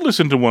going, I'd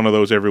listen to one of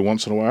those every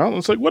once in a while. And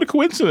it's like, what a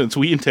coincidence.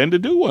 We intend to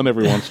do one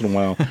every once in a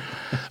while.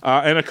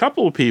 And a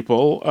couple of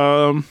people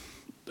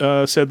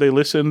said they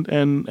listened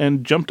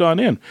and jumped on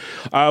in,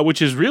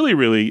 which is really,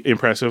 really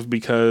impressive,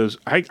 because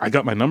I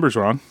got my numbers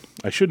wrong.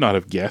 I should not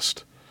have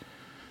guessed.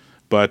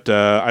 But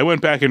I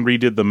went back and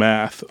redid the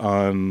math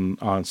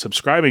on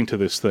subscribing to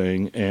this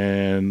thing,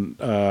 and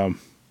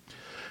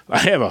I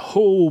have a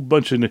whole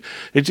bunch of...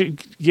 It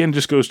again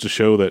just goes to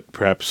show that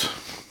perhaps...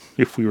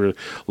 if we were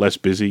less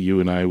busy, you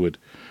and I would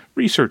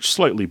research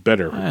slightly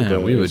better.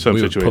 We would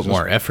put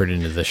more effort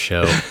into the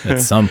show at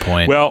some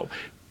point. Well,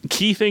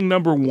 key thing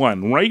number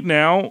one, right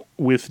now,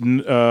 with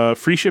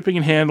free shipping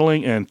and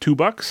handling and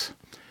 $2,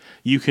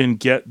 you can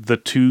get the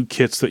 2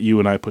 kits that you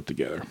and I put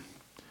together.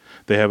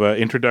 They have an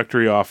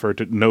introductory offer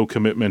to no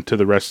commitment to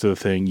the rest of the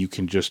thing. You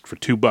can just, for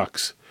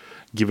 $2,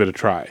 give it a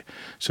try.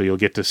 So you'll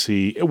get to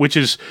see, which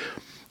is...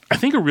 I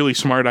think a really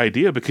smart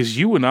idea, because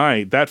you and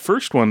I, that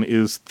first one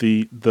is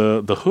the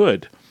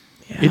hood.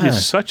 Yeah. It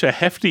is such a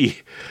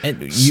hefty,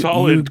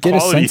 solid,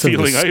 quality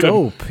feeling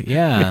item.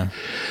 Yeah.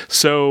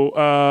 So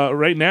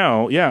right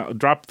now,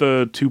 drop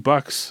the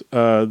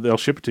 $2. They'll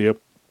ship it to you.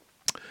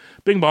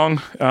 Bing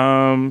bong.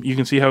 You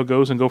can see how it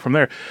goes and go from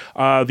there.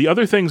 The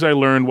other things I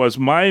learned was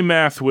my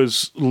math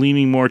was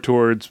leaning more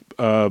towards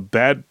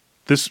bad.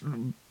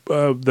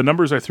 The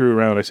numbers I threw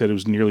around, I said it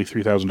was nearly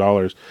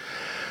 $3,000.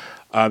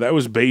 That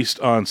was based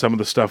on some of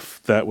the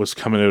stuff that was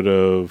coming out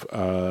of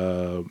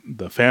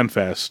the Fan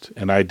Fest,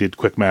 and I did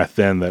quick math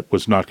then that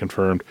was not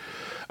confirmed.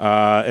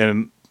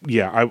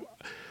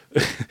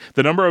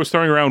 the number I was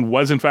throwing around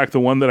was in fact the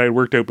one that I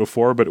worked out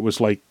before, but it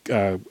was like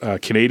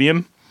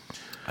Canadian.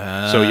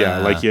 So yeah,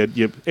 like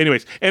you.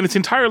 Anyways, and it's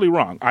entirely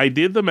wrong. I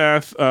did the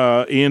math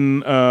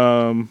in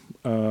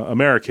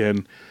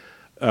American.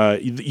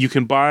 You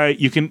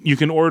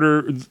can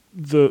order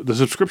the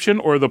subscription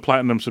or the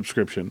platinum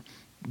subscription,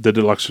 the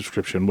deluxe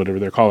subscription, whatever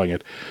they're calling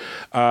it.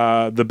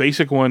 The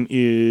basic one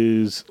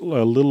is a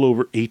little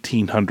over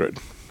 $1,800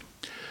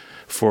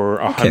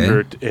 for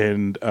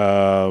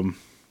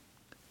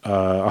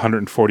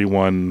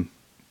 141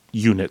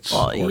 units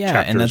or chapters,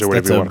 and that's or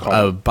whatever you want to call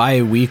a it.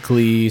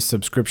 bi-weekly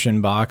subscription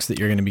box that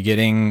you're going to be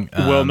getting.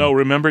 Well, no,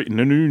 remember,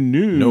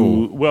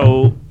 no.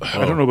 Well,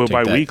 I don't know about take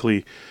that.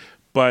 bi-weekly,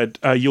 but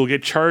you'll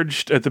get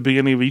charged at the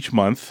beginning of each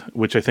month,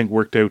 which I think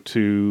worked out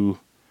to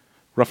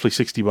roughly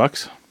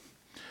 $60,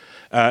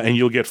 and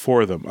you'll get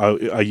 4 of them,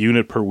 a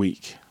unit per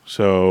week.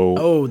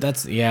 So,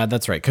 that's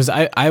right. Because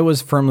I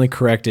was firmly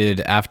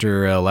corrected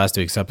after last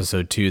week's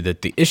episode too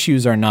that the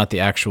issues are not the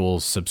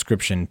actual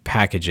subscription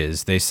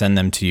packages. They send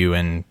them to you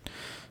in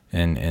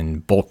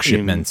bulk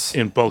shipments.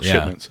 In bulk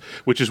shipments,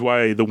 which is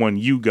why the one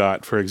you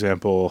got, for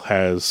example,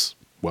 has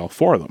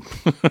 4 of them.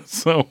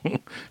 So,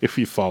 if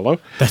you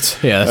follow, that's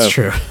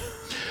true.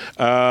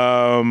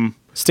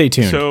 Stay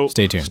tuned.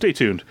 Stay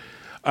tuned.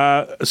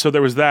 So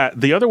there was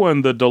that. The other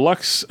one, the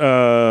deluxe,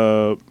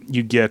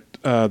 you get.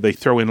 They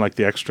throw in like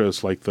the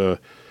extras, like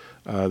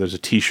there's a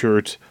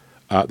T-shirt,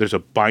 there's a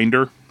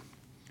binder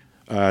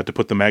to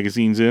put the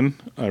magazines in.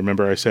 I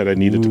remember I said I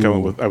needed to come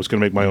up with. I was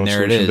going to make my own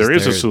solution. There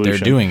is a solution. They're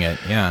doing it.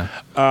 Yeah.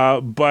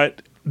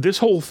 But this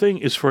whole thing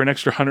is for an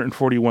extra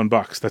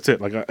 $141. That's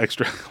it. Like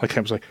extra. Like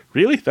I was like,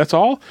 really? That's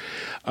all?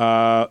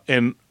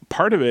 And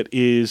part of it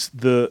is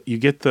you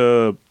get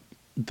the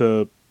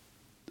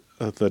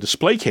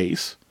display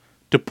case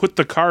to put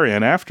the car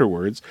in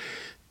afterwards,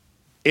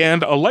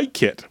 and a light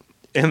kit.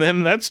 And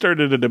then that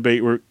started a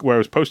debate where I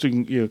was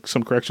posting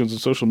some corrections on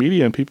social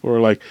media, and people were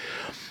like,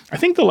 "I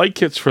think the light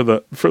kit's for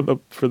the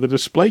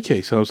display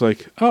case." And I was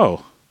like,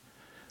 "Oh,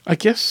 I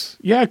guess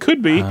it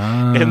could be."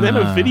 And then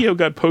a video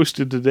got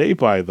posted today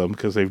by them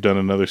because they've done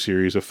another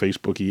series of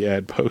Facebooky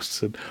ad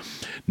posts, and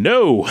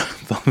no,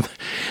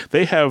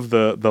 they have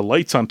the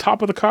lights on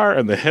top of the car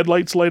and the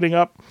headlights lighting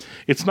up.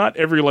 It's not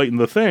every light in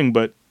the thing,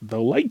 but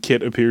the light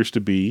kit appears to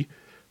be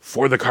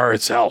for the car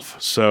itself.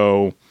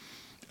 So,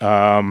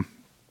 and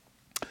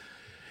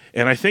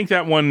I think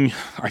that one,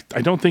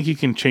 I don't think you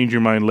can change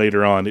your mind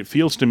later on. It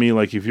feels to me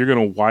like if you're going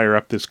to wire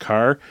up this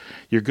car,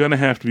 you're going to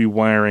have to be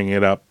wiring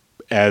it up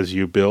as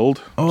you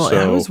build. Oh, so,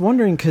 I was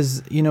wondering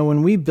because,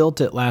 when we built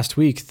it last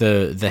week,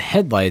 the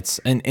headlights,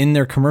 and in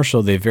their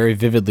commercial, they very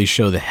vividly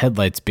show the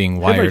headlights being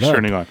wired up.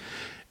 Turning on.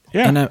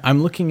 Yeah. And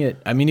I'm looking at,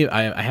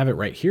 I have it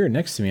right here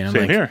next to me. And I'm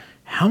Same like, here.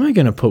 How am I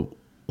going to put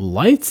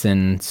lights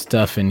and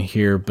stuff in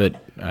here? But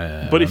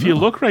if you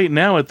look right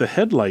now at the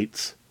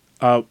headlights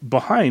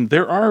behind,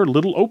 there are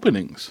little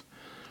openings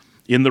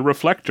in the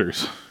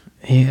reflectors.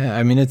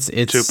 Yeah,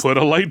 it's to put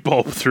a light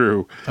bulb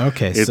through.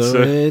 Okay,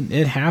 so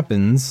it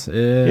happens.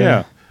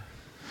 Yeah.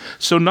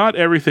 So not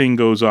everything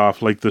goes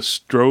off. Like the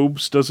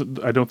strobes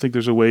doesn't. I don't think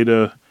there's a way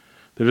to.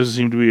 There doesn't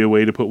seem to be a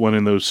way to put one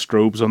in those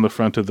strobes on the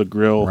front of the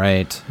grill.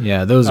 Right.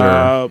 Yeah, those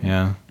are.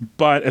 Yeah.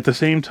 But at the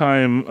same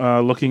time,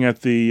 looking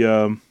at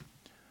the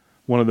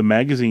one of the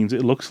magazines,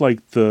 it looks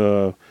like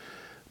the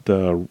what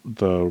do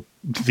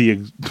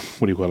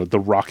you call it? The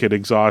rocket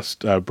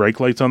exhaust brake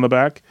lights on the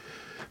back.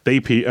 They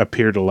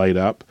appear to light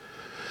up.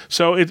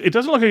 So it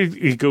doesn't look like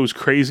it goes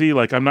crazy.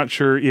 Like I'm not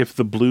sure if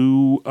the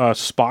blue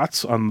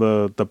spots on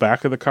the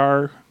back of the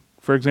car,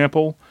 for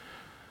example,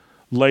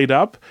 light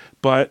up,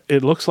 but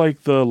it looks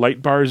like the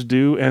light bars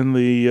do, and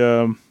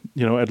the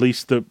at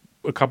least a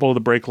couple of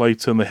the brake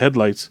lights and the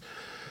headlights,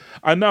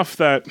 enough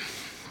that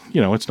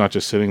it's not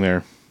just sitting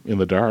there in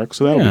the dark.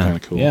 So that'll be kind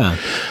of cool. Yeah.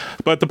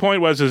 But the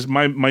point was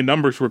my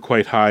numbers were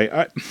quite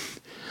high.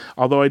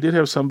 Although I did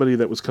have somebody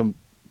that was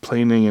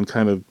complaining in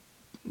kind of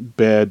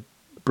bad,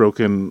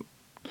 broken,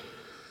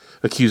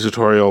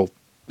 accusatorial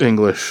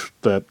English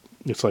that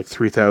it's like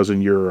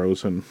 3,000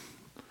 euros, and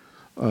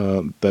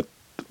that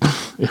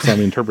if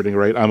I'm interpreting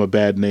right, I'm a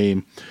bad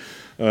name.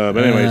 But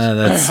anyways,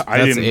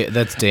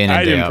 that's day in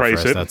and day out for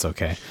us. That's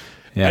okay.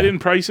 Yeah. I didn't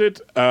price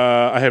it.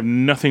 I have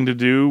nothing to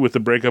do with the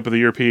breakup of the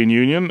European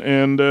Union,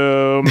 and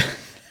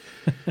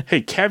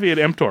hey, caveat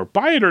emptor,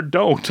 buy it or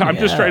don't. I'm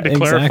just trying to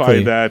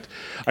clarify that.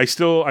 I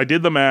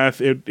did the math.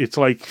 It's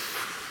like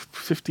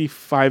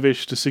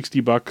 $55-ish to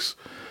 $60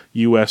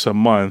 US a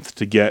month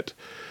to get.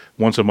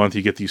 Once a month,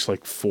 you get these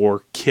like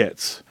 4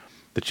 kits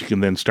that you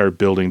can then start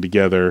building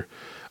together.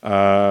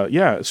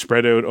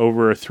 Spread out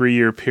over a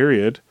 3-year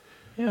period.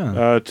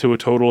 Yeah. To a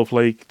total of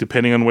like,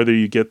 depending on whether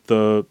you get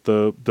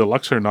the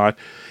deluxe or not,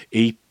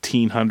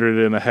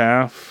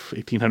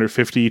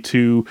 $1,850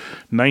 to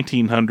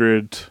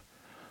 $1,900.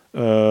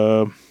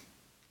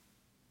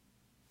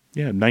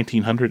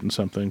 $1,900 and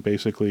something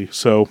basically.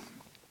 So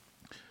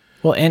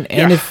Well, and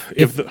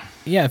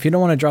Yeah, if you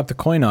don't want to drop the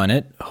coin on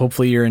it,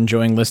 hopefully you're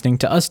enjoying listening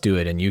to us do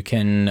it, and you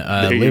can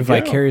you live go.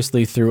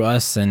 vicariously through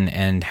us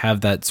and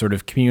have that sort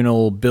of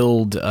communal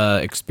build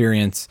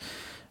experience.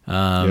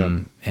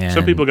 And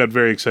Some people got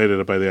very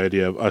excited by the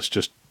idea of us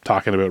just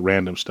talking about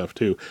random stuff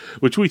too,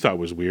 which we thought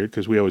was weird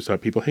because we always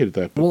thought people hated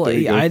that. But well, there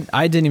you go.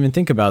 I didn't even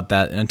think about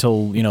that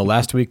until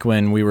last week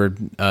when we were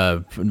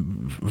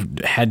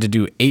had to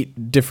do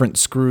 8 different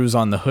screws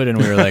on the hood, and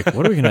we were like,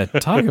 "What are we going to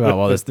talk about?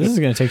 While this is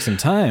going to take some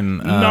time."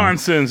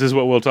 Nonsense is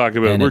what we'll talk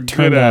about. And We're it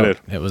turned good at out it.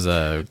 it was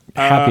a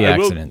happy I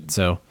will- accident.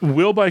 So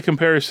By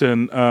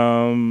comparison,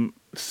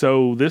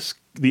 so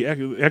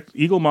the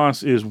Eagle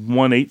Moss is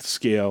 1/8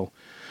 scale.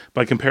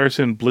 By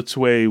comparison,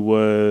 Blitzway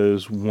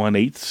was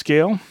 1/8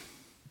 scale.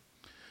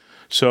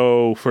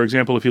 So, for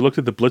example, if you looked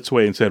at the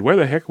Blitzway and said, "Where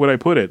the heck would I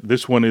put it?"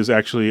 This one is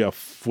actually a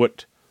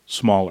foot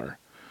smaller,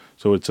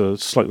 so it's a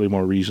slightly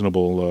more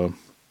reasonable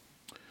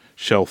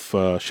shelf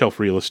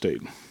real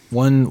estate.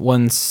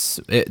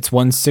 it's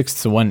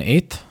 1/6 to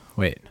 1/8.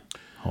 Wait,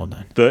 hold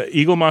on. The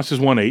Eagle Moss is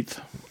 1/8,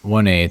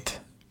 1/8,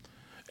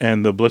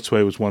 and the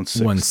Blitzway was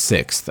 1/6,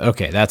 1/6.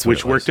 Okay, that's what which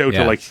it was. worked out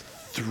Yeah. to like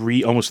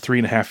almost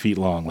 3.5 feet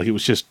long. Like it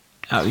was just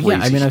Yeah, I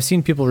crazy. mean, I've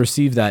seen people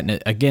receive that,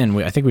 and again,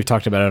 I think we've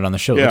talked about it on the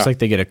show. It looks Yeah. like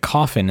they get a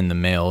coffin in the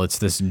mail. It's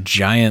this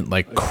giant,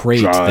 like,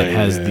 crate that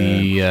has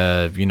the,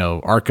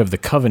 Ark of the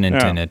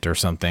Covenant in it or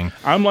something.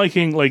 I'm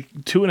liking like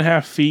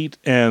 2.5 feet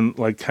and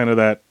like kind of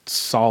that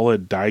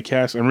solid die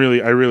cast. I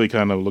really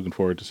kind of looking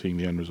forward to seeing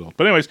the end result.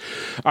 But anyways,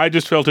 I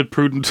just felt it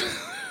prudent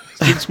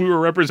since we were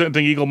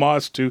representing Eagle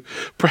Moss to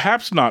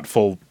perhaps not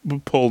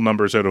pull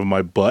numbers out of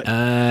my butt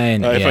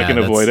if I can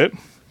avoid it.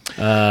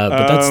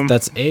 But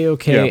that's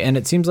A-okay, yeah. and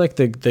it seems like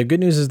the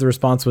good news is the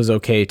response was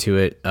okay to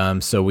it.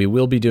 So we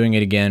will be doing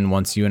it again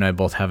once you and I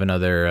both have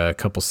another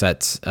couple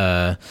sets.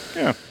 Yeah.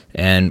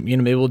 And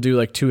maybe we'll do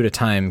like 2 at a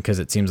time because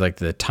it seems like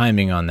the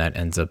timing on that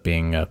ends up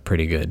being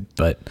pretty good.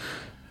 But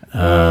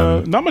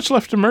Not much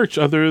left to merch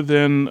other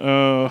than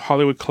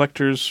Hollywood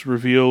Collectors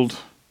revealed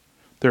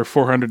their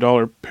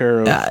 $400 pair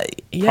of pop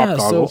so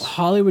goggles.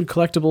 Hollywood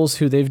Collectibles,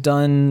 who they've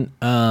done,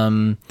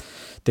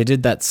 they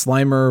did that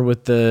Slimer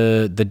with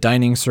the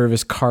dining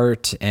service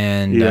cart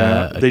and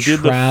a they did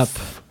trap.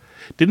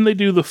 Didn't they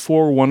do the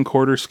 4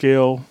 1/4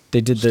 scale?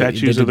 They did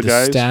statues of the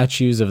guys.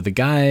 Statues of the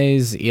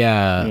guys,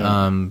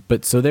 yeah.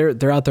 But so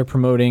they're out there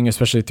promoting,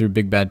 especially through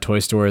Big Bad Toy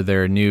Store,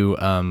 their new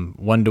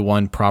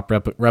 1-to-1 prop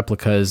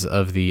replicas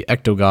of the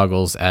Ecto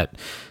goggles at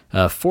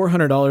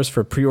 $400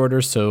 for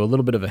pre-orders. So a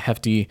little bit of a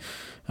hefty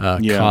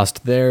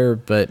cost there,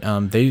 but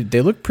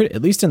they look pretty.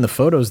 At least in the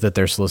photos that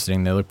they're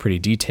soliciting, they look pretty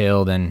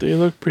detailed and They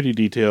look pretty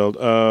detailed.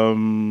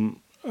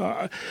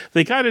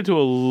 They got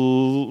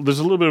into there's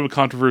a little bit of a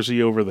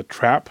controversy over the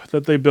trap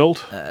that they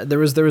built. there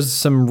was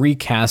some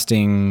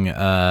recasting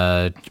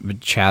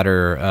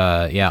chatter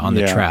on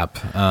the trap.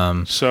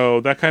 So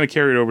that kind of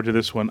carried over to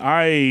this one.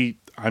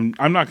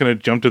 I'm not going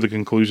to jump to the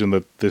conclusion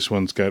that this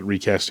one's got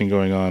recasting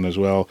going on as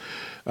well.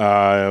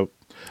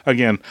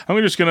 Again, I'm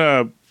just going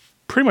to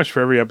pretty much for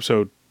every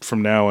episode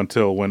from now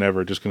until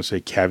whenever, just going to say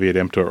caveat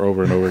emptor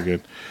over and over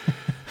again.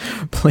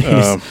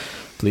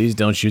 Please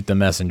don't shoot the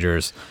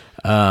messengers.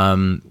 I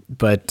mean,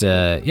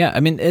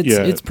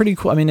 it's pretty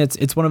cool. I mean,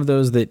 it's one of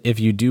those that if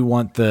you do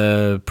want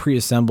the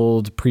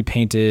pre-assembled,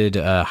 pre-painted,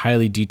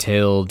 highly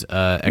detailed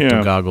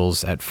Ecto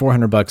goggles at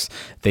 $400,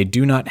 they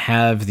do not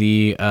have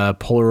the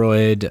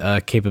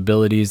Polaroid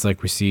capabilities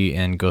like we see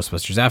in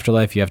Ghostbusters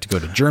Afterlife. You have to go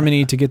to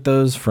Germany to get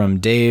those from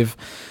Dave.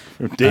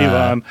 Dave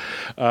on.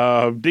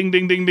 Ding,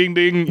 ding, ding, ding,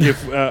 ding.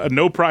 If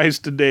no prize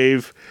to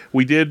Dave.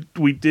 We did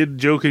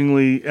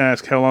jokingly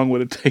ask how long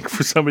would it take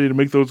for somebody to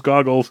make those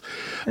goggles.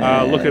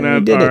 Looking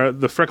at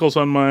the freckles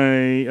on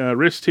my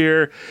wrist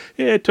here,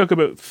 it took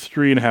about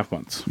 3.5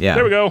 months. Yeah.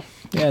 There we go.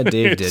 Yeah,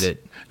 Dave did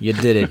it. You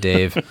did it,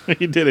 Dave.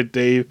 You did it,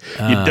 Dave.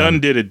 You done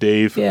did it,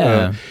 Dave.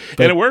 Yeah.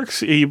 And it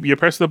works. You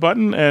press the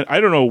button, and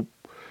I don't know.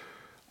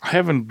 I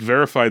haven't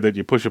verified that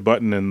you push a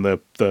button and the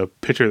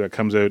picture that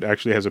comes out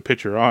actually has a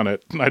picture on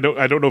it. I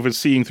don't know if it's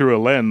seeing through a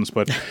lens,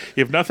 but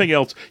if nothing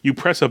else, you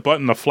press a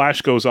button, the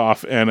flash goes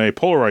off, and a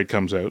Polaroid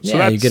comes out. Yeah, So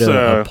that's, you get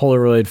a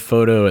Polaroid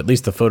photo, at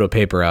least the photo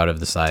paper out of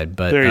the side.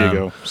 But there you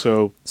go.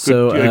 So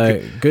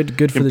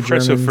good for the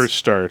impressive Germans. first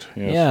start.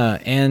 Yes. Yeah,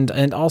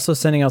 and also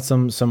sending out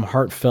some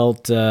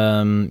heartfelt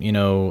vibes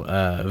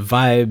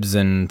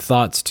and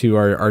thoughts to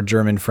our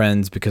German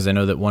friends, because I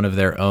know that one of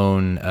their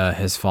own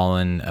has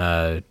fallen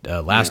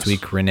last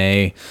week.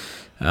 Renee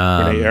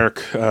Eric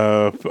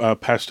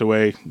passed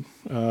away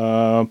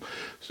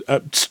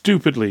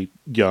stupidly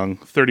young,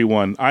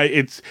 31.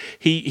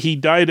 He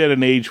died at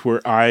an age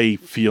where I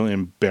feel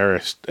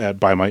embarrassed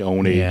by my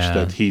own age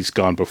that he's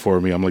gone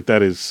before me. I'm like,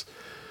 that is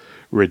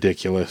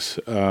ridiculous.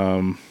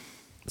 31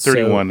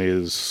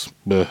 is.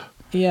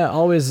 Yeah,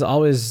 always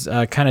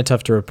kind of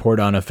tough to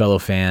report on a fellow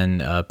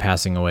fan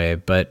passing away,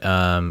 but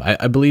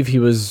I believe he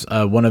was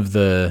one of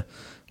the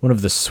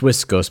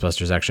Swiss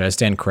Ghostbusters. Actually, I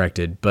stand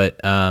corrected, but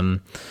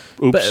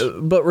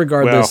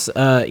regardless,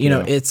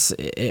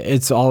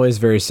 it's always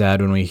very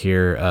sad when we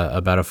hear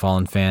about a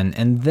fallen fan,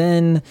 and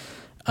then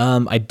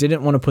I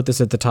didn't want to put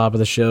this at the top of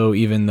the show,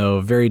 even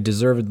though very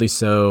deservedly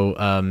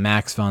so.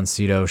 Max von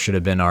Sydow should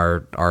have been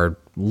our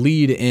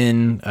lead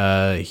in.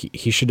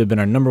 He should have been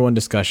our number one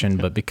discussion,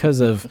 but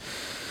because of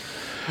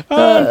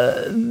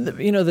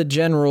the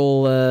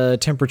general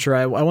temperature,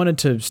 I wanted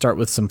to start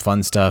with some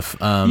fun stuff.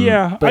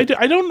 I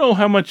don't know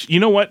how much. You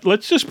know what?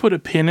 Let's just put a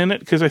pin in it,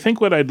 because I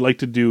think what I'd like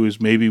to do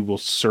is maybe we'll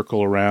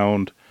circle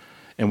around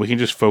and we can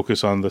just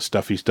focus on the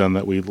stuff he's done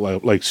that we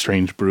like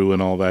Strange Brew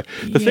and all that.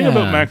 The thing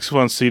about Max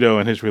von Sydow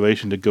and his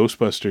relation to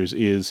Ghostbusters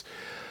is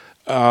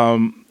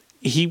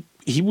he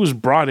was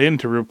brought in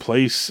to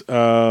replace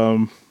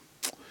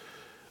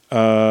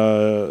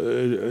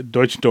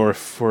Deutschendorf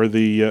for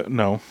the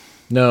no,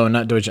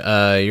 not Deutsch.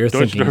 You're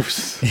thinking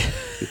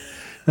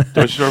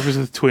Deutschendorf is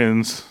the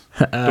twins.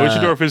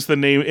 Deutschendorf is the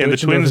name, and the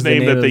twins'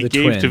 name that they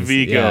gave to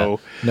Vigo.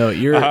 Yeah. No,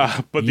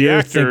 the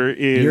actor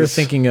is. You're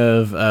thinking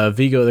of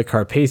Vigo the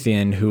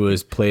Carpathian, who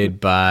was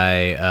played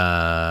by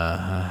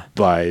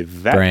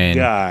that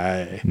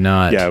guy.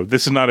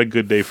 This is not a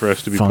good day for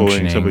us to be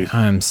pulling somebody.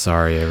 I'm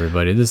sorry,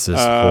 everybody. This is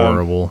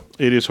horrible.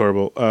 It is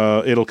horrible.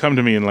 It'll come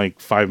to me in like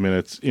 5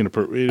 minutes in a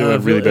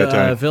really bad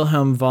time.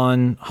 Wilhelm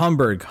von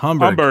Homburg.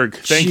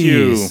 Thank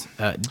you.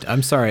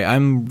 I'm sorry.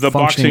 I'm the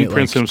boxing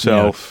prince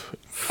himself.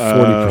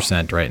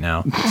 40% right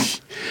now.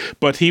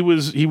 But he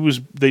was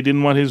they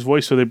didn't want his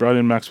voice, so they brought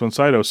in Max von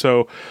Sydow.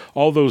 So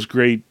all those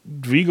great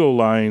Vigo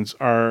lines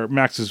are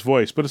Max's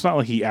voice, but it's not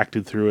like he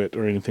acted through it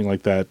or anything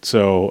like that.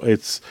 So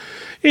it's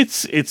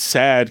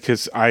sad,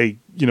 because I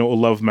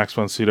love Max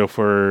von Sydow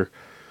for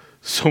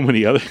so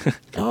many other.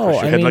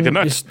 Like a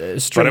nut,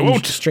 but I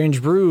won't.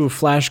 Strange Brew,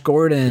 Flash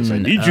Gordon, I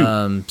need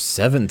you.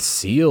 Seventh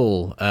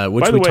Seal,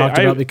 which we talked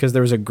about because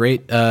there was a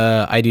great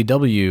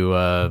IDW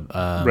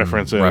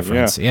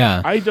reference.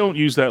 Yeah, I don't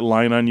use that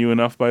line on you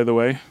enough, by the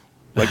way.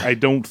 Like, I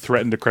don't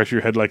threaten to crush your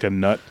head like a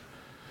nut.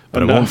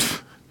 But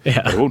enough.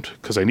 I won't,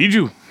 because I need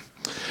you.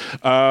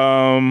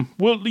 Well,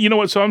 you know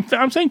what? So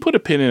I'm saying put a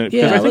pin in it,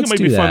 because I think it might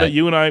be fun that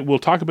you and I will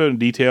talk about it in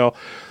detail.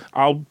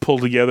 I'll pull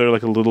together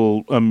like a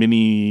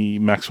mini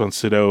Max von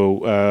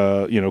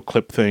Sydow,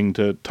 clip thing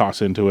to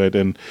toss into it,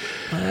 and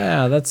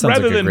that sounds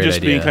rather like a than great just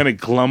idea. being kind of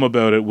glum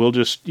about it, we'll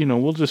just kind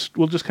of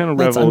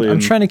revel in. I'm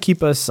trying to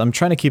keep us on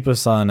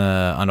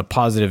a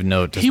positive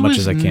note as much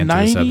as I can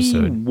through this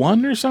episode.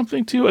 91 or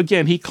something too.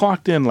 Again, he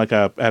clocked in like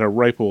at a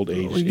ripe old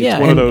age. It's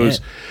one of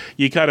those.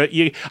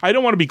 I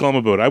don't want to be glum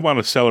about it. I want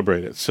to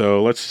celebrate it.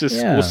 So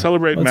we'll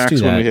celebrate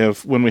Max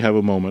when we have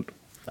a moment.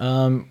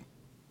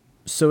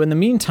 So in the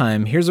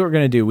meantime, here's what we're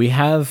going to do. We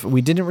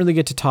didn't really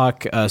get to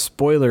talk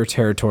spoiler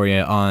territory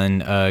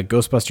on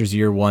Ghostbusters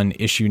Year 1,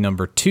 issue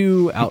number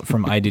 2, out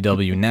from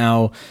IDW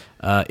now.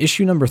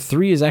 Issue number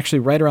 3 is actually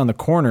right around the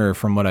corner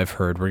from what I've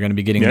heard. We're going to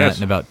be getting that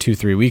in about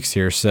 2-3 weeks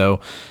here.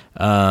 So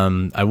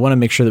I want to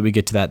make sure that we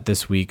get to that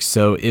this week.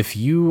 So if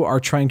you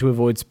are trying to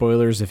avoid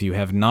spoilers, if you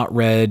have not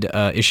read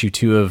issue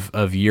 2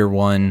 of Year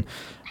 1,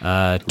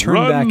 turn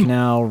back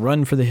now,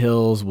 run for the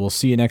hills. We'll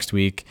see you next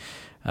week.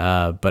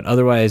 But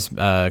otherwise,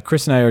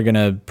 Chris and I are going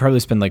to probably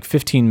spend like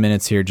 15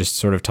 minutes here just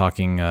sort of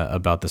talking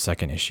about the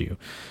second issue.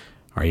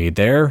 Are you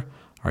there?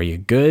 Are you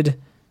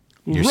good?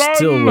 You're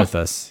still with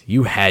us.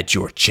 You had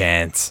your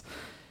chance.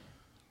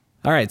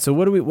 All right, so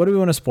what do we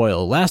want to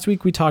spoil? Last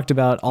week we talked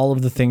about all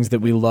of the things that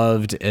we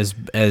loved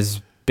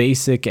as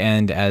basic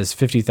and as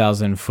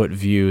 50,000 foot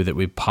view that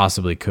we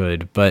possibly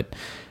could, but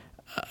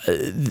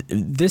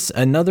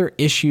another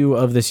issue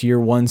of this Year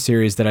 1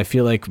 series that I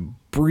feel like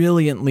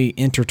brilliantly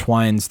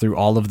intertwines through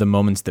all of the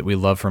moments that we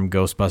love from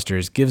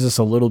Ghostbusters, gives us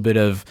a little bit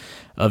of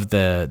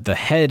the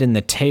head and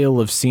the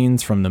tail of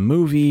scenes from the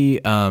movie,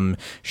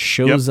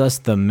 shows us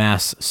the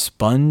mass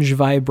sponge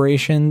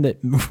vibration that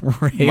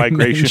Ray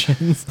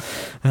mentions.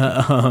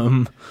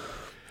 It's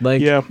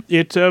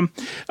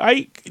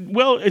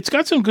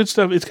got some good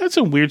stuff. It's got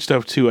some weird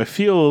stuff too. I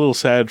feel a little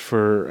sad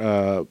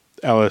for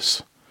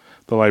Alice,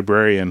 the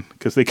librarian,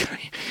 because they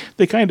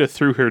kind of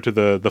threw her to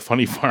the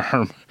funny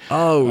farm.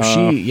 Oh,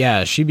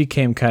 she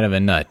became kind of a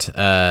nut.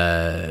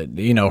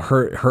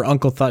 Her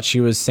uncle thought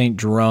she was Saint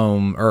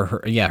Jerome,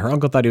 her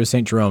uncle thought he was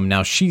Saint Jerome.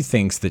 Now she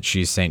thinks that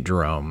she's Saint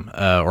Jerome,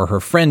 or her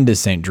friend is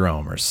Saint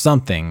Jerome, or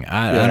something.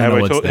 I don't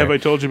know what's there. Have I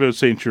told you about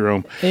Saint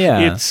Jerome?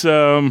 Yeah, it's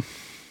I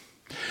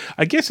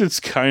guess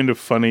it's kind of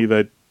funny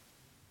that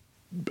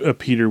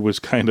Peter was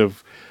kind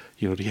of,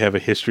 do you have a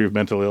history of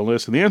mental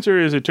illness? And the answer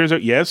is, it turns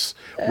out, yes,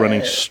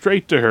 running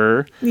straight to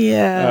her.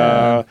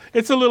 Yeah.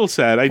 It's a little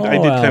sad. I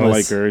did kind of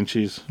like her, and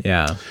she's...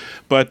 Yeah.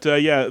 But,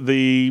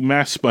 the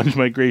mass sponge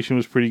migration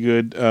was pretty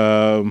good.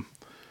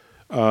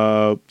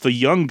 The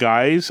young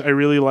guys I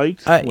really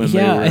liked.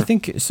 I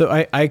think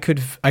so. I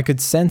could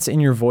sense in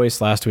your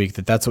voice last week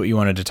that that's what you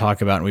wanted to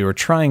talk about, and we were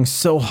trying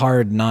so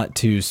hard not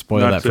to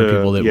spoil that for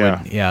people that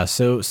would. Yeah.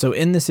 So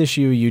in this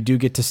issue, you do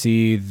get to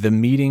see the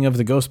meeting of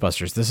the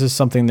Ghostbusters. This is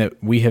something that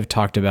we have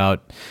talked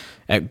about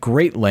at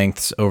great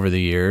lengths over the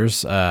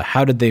years.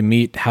 How did they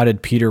meet? How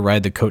did Peter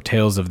ride the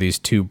coattails of these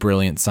two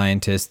brilliant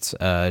scientists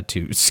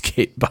to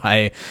skate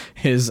by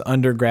his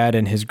undergrad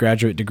and his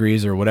graduate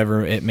degrees, or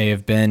whatever it may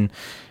have been?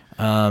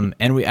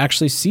 And we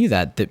actually see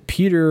that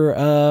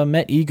Peter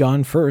met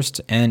Egon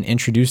first and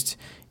introduced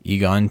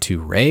Egon to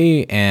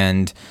Rey,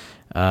 and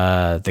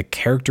the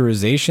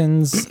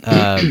characterizations.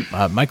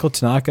 Michael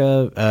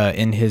Tanaka,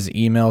 in his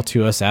email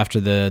to us after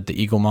the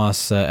Eagle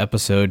Moss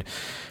episode,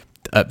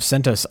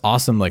 sent us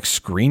awesome like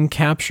screen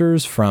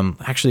captures from.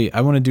 Actually,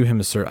 I want to do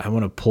him a I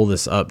want to pull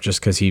this up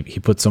just because he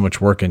put so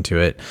much work into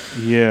it.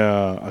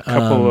 Yeah,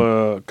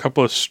 a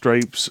couple of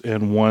Stripes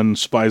and one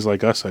Spies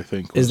Like Us, I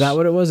think. Is that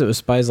what it was? It was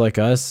Spies Like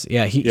Us.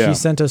 Yeah, he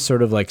sent us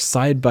sort of like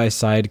side by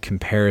side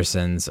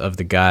comparisons of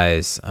the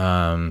guys.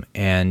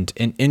 And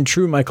in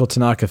true Michael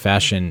Tanaka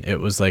fashion,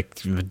 it was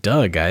like,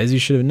 duh, guys, you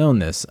should have known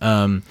this.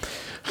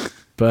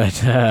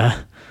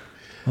 But.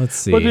 Let's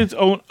see. But it's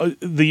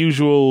the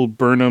usual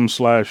Burnham /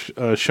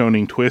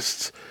 Schoening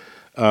twists.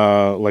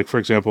 Like, for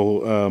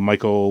example,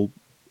 Michael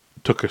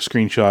took a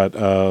screenshot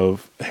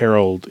of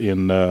Harold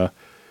in I'm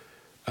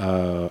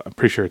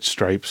pretty sure it's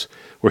Stripes,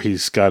 where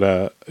he's got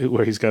a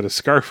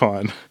scarf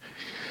on,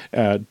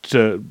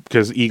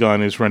 because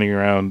Egon is running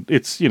around.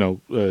 It's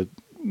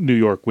New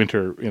York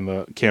winter in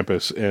the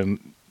campus,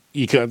 and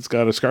Egon's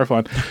got a scarf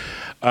on.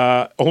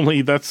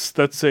 Only that's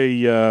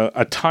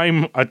a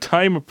time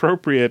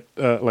appropriate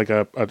what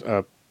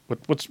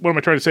am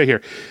I trying to say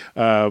here?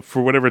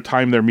 For whatever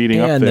time they're meeting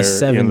up in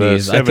there in the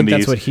 70s. I think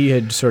that's what he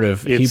had sort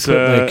of. He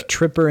put like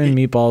Tripper and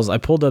Meatballs. I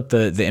pulled up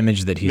the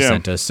image that he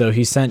sent us. So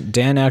he sent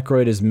Dan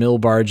Aykroyd as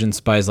Milbarge in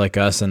Spies Like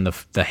Us, and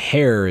the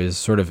hair is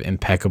sort of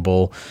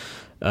impeccable.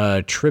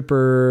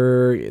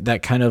 Tripper,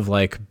 that kind of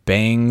like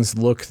bangs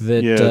look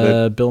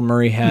that Bill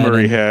Murray had.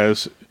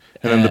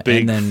 And then the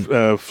big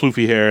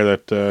floofy hair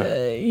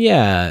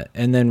that...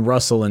 and then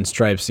Russell and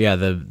Stripes,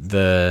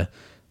 the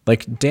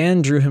like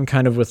Dan drew him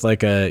kind of with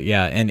like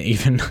and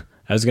even,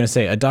 I was going to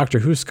say, a Doctor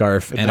Who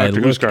scarf, and I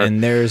look,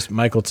 and there's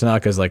Michael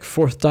Tanaka's like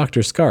fourth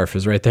Doctor scarf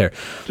is right there.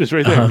 It's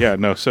right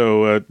there,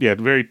 So,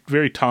 very,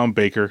 very Tom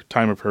Baker,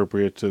 time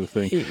appropriate to the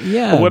thing.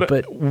 Yeah,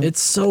 but it's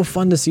so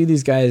fun to see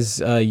these guys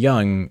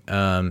young.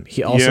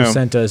 He also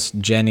sent us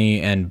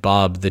Jenny and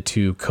Bob, the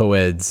two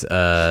co-eds,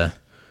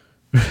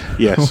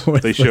 yes,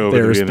 they show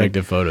their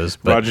respective photos.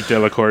 But Roger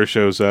Delacour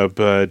shows up.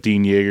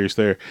 Dean Yeager's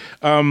there.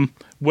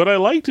 What I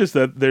liked is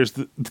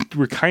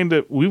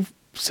that we've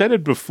said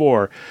it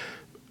before.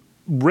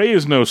 Rey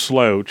is no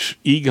slouch.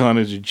 Egon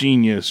is a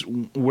genius.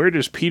 Where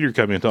does Peter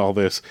come into all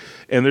this?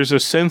 And there's a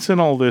sense in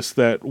all this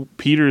that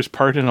Peter's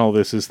part in all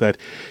this is that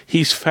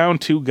he's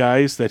found two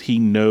guys that he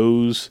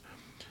knows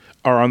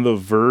are on the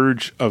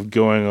verge of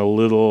going a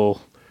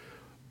little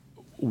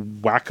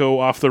wacko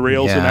off the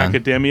rails in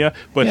academia,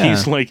 but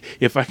he's like,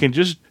 if I can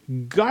just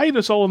guide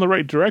us all in the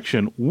right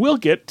direction, we'll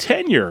get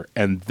tenure,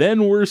 and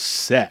then we're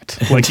set.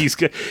 Like he's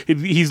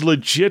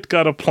legit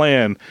got a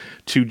plan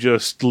to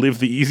just live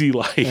the easy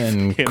life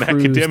in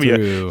academia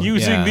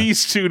using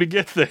these two to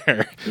get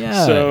there.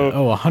 Yeah. So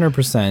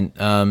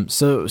 100%.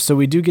 So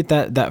we do get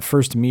that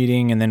first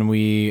meeting, and then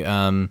we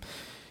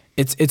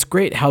It's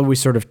great how we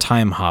sort of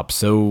time hop.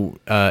 So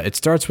it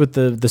starts with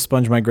the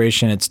sponge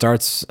migration. It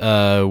starts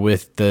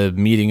with the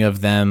meeting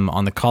of them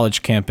on the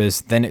college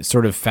campus. Then it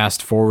sort of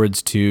fast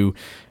forwards to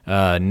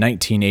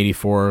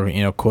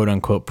 1984, quote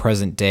unquote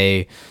present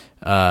day,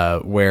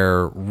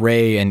 where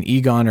Rey and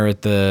Egon are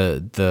at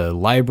the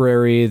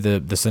library,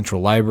 the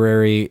central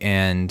library,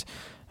 and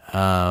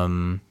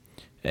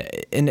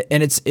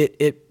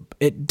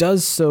it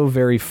does so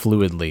very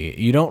fluidly.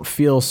 You don't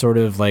feel sort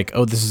of like,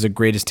 oh, this is a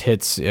greatest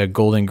hits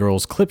Golden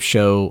Girls clip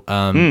show.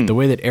 The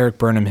way that Eric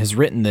Burnham has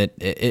written that,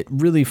 it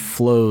really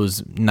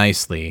flows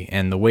nicely,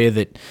 and the way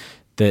that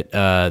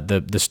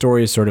the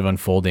story is sort of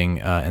unfolding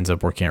ends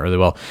up working out really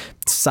well.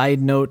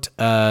 Side note,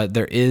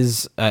 there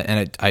is,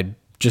 I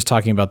just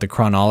talking about the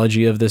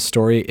chronology of this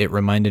story, it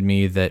reminded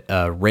me that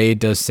Rey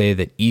does say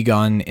that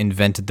Egon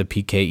invented the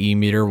PKE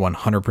meter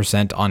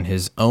 100% on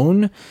his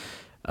own.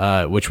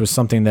 Which was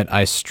something that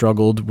I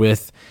struggled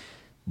with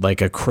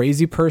like a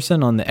crazy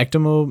person on the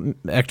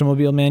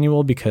Ectomobile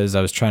manual, because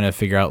I was trying to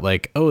figure out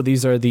like, oh,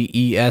 these are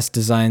the ES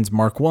Designs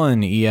Mark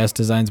 1, ES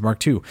Designs Mark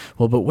 2.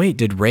 Well, but wait,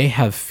 did Rey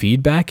have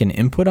feedback and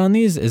input on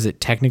these? Is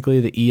it technically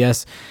the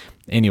ES?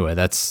 Anyway,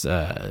 that's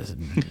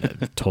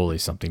totally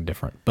something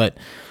different. But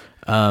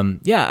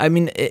I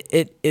mean,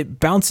 it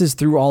bounces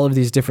through all of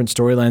these different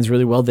storylines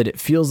really well, that it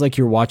feels like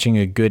you're watching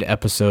a good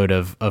episode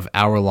of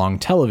hour-long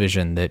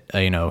television. That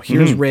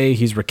here's Rey,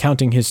 he's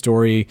recounting his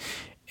story,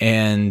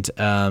 and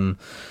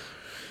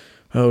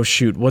oh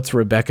shoot, what's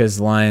Rebecca's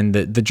line?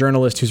 The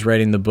journalist who's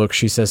writing the book,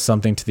 she says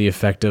something to the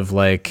effect of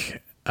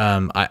like,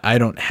 I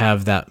don't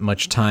have that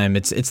much time.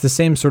 It's the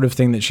same sort of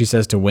thing that she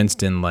says to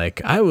Winston,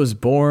 like, I was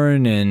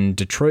born in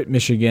Detroit,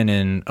 Michigan,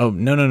 and oh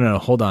no,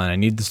 hold on, I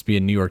need this to be a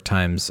New York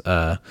Times.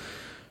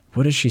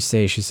 What does she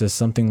say? She says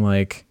something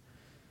like,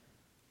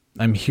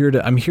 I'm here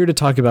to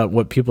talk about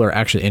what people are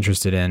actually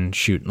interested in.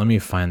 Shoot, let me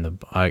find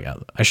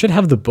I should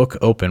have the book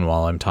open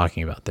while I'm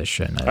talking about this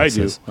shit. I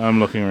do.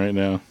 I'm looking right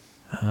now.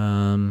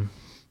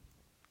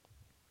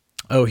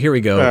 Oh, here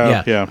we go.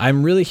 Yeah.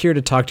 I'm really here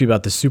to talk to you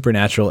about the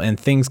supernatural and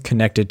things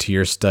connected to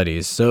your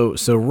studies. So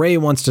Rey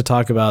wants to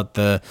talk about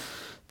the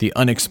the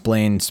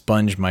unexplained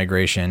sponge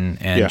migration,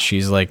 and Yeah.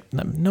 she's like,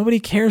 nobody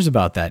cares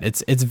about that.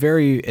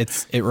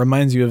 It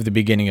reminds you of the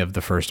beginning of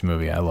the first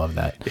movie. I love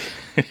that.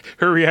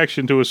 Her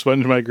reaction to a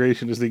sponge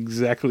migration is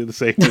exactly the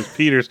same as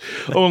Peter's.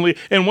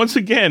 And once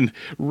again,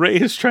 Ray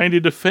is trying to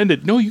defend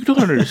it. No, you don't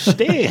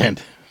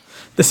understand.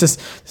 This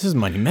is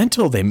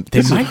monumental. They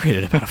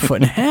migrated about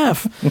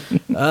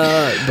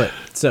 1.5 feet.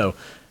 So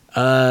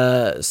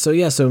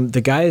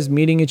the guys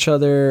meeting each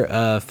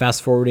other,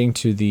 fast forwarding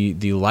to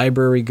the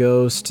library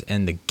ghost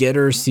and the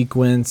getter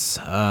sequence.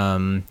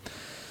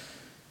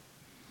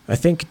 I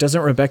think,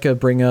 doesn't Rebecca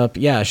bring up,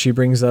 she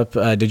brings up,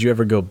 did you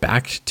ever go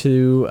back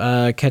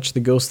to catch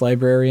the ghost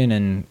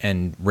librarian?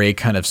 And Ray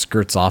kind of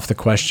skirts off the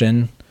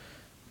question.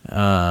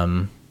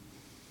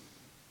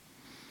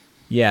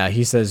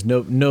 He says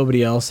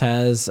nobody else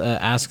has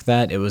asked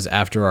that. It was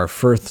after our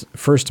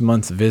first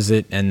month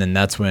visit, and then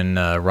that's when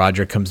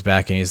Roger comes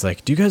back and he's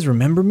like, "Do you guys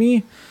remember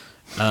me?"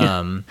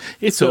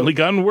 It's only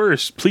gotten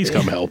worse. Please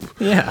come help.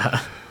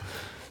 Yeah.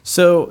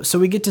 So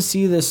we get to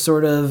see this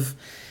sort of,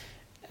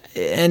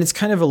 and it's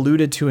kind of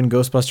alluded to in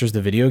Ghostbusters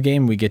the video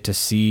game. We get to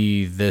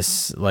see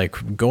this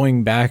like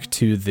going back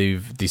to the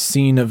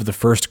scene of the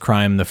first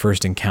crime, the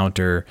first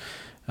encounter.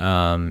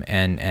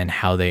 And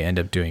how they end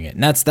up doing it,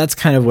 and that's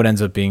kind of what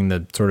ends up being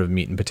the sort of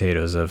meat and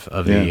potatoes of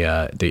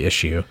the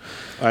issue.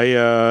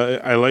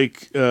 I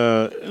like.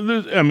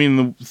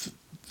 It's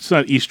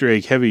not Easter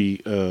egg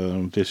heavy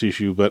this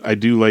issue, but I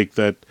do like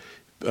that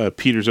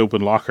Peter's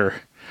open locker,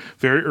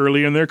 very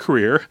early in their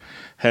career,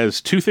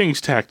 has two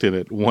things tacked in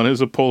it. One is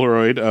a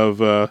Polaroid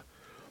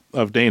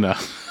of Dana,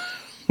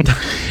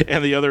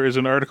 and the other is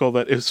an article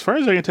that, as far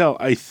as I can tell,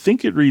 I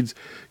think it reads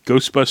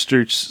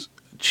Ghostbusters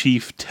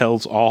Chief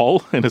Tells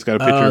All, and it's got a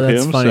picture of him.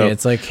 That's funny. So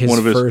it's like his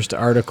first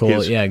article.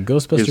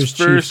 Ghostbusters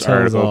Chief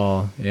Tells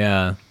All.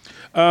 Yeah.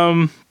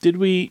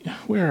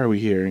 Where are we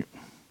here?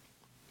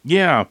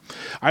 Yeah.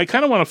 I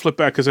kind of want to flip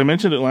back because I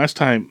mentioned it last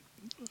time.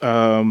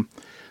 There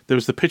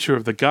was the picture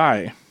of the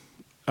guy.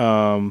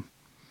 I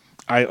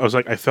was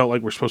like, I felt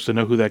like we're supposed to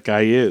know who that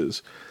guy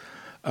is.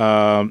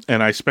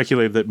 And I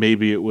speculated that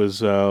maybe it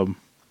was Aykroyd's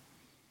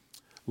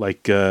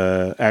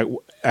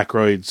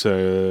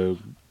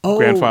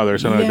grandfather or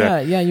something like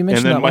that. Yeah, you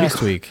mentioned that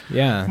last week.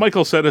 Yeah.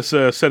 Michael set us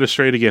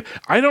straight again.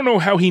 I don't know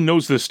how he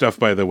knows this stuff,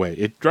 by the way.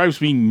 It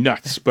drives me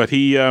nuts. But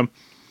he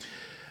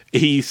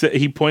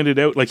pointed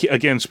out, like,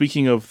 again,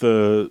 speaking of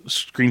the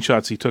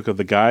screenshots he took of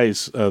the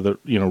guys,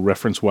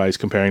 reference wise,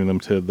 comparing them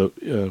to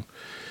the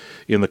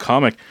in the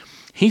comic,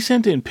 he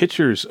sent in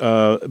pictures.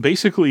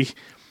 Basically,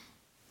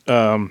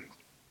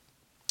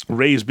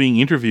 Ray's being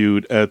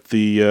interviewed at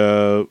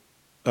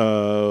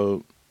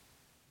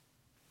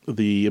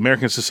the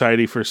American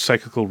Society for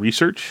Psychical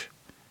Research.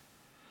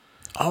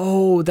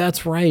 Oh,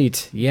 that's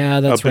right. Yeah,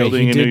 that's right.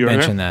 He did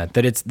mention that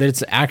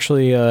it's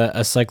actually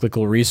a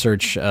cyclical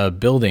research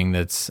building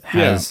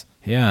has.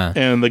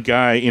 And the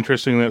guy,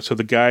 interestingly, so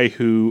the guy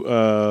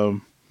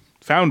who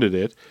founded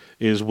it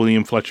is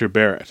William Fletcher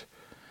Barrett.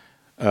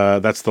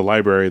 That's the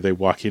library they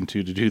walk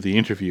into to do the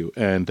interview.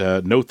 And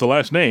note the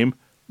last name,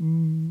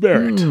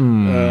 Barrett.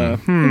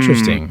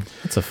 Interesting.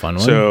 That's a fun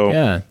one. So,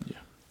 yeah.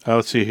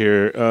 Let's see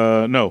here.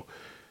 No.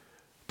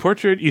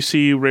 Portrait you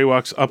see Ray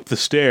walks up the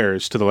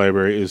stairs to the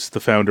library is the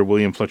founder,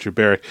 William Fletcher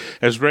Barrett.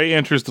 As Ray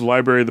enters the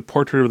library, the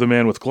portrait of the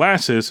man with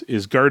glasses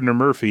is Gardner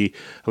Murphy,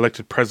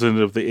 elected president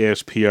of the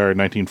ASPR in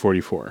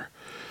 1944.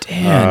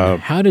 Dan,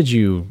 how did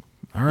you...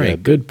 All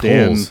right, good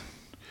polls.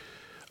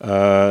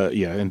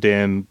 And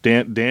Dan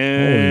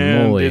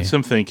did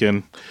some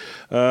thinking.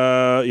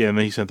 And then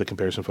he sent the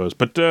comparison photos.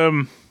 But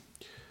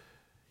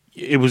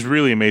it was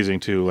really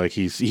amazing too. Like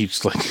he's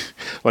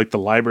like the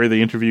library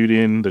they interviewed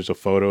in. There's a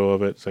photo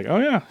of it. It's like, oh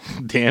yeah,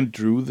 Dan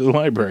drew the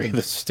library.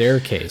 The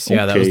staircase.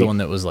 Yeah, that was the one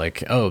that was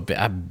like,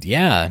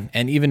 yeah,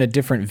 and even a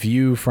different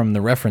view from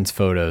the reference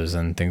photos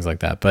and things like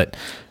that. But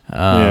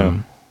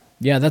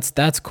yeah,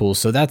 that's cool.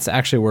 So that's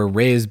actually where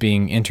Ray is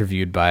being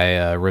interviewed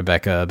by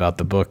Rebecca about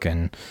the book,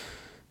 and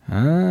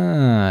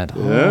it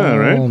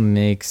all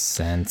makes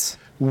sense.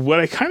 What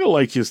I kind of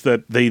like is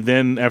that they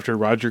then, after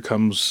Roger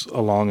comes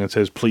along and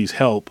says, please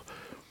help,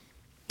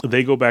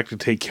 they go back to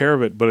take care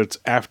of it, but it's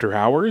after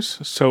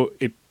hours. So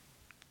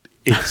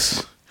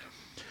it's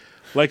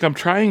like I'm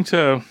trying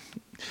to...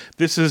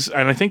 and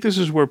I think this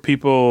is where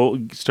people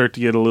start to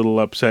get a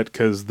little upset,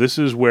 because this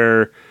is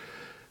where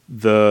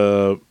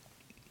the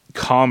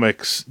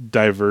comics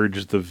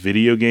diverge the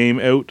video game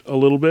out a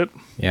little bit.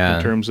 Yeah.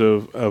 In terms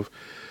of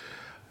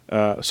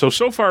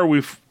so far,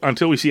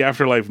 until we see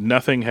Afterlife,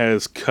 nothing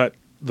has cut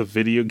the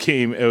video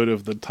game out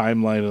of the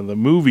timeline of the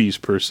movies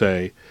per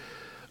se.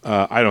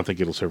 I don't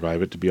think it'll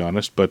survive it, to be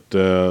honest, but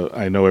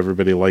I know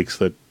everybody likes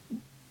that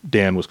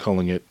Dan was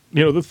calling it,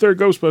 the third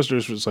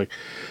Ghostbusters. Was like,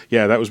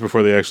 yeah, that was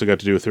before they actually got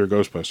to do a third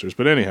Ghostbusters.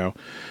 But anyhow,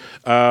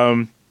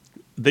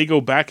 they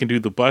go back and do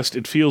the bust.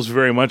 It feels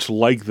very much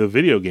like the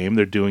video game.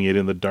 They're doing it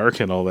in the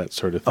dark and all that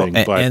sort of thing.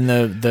 And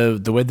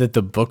the way that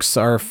the books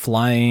are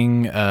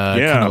flying,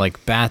 kind of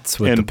like bats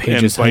with the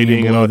pages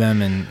hanging below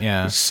them, and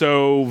yeah.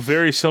 So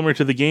very similar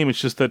to the game. It's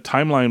just that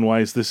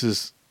timeline-wise, this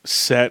is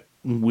set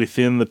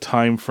within the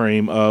time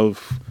frame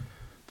of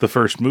the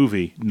first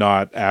movie,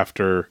 not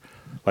after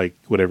like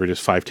whatever it is,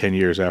 5-10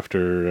 years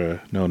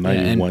after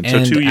 91.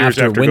 And so 2 years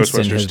after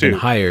Winston Ghostbusters has 2. been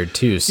hired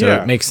too, so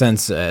it makes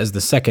sense as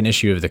the second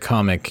issue of the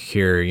comic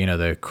here. You know,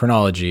 the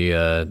chronology.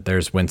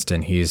 There's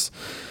Winston. He's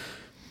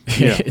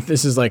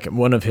this is like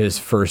one of his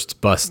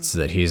first busts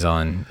that he's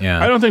on.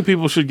 Yeah, I don't think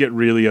people should get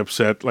really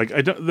upset. Like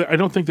I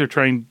don't think they're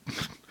trying.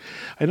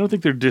 I don't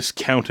think they're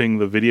discounting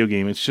the video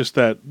game. It's just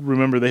that,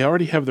 remember, they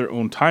already have their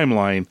own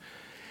timeline,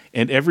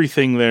 and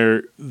everything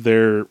they're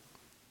in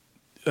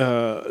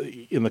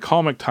the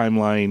comic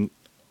timeline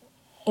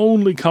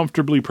only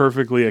comfortably,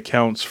 perfectly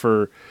accounts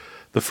for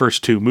the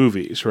first two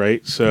movies,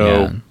 right?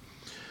 So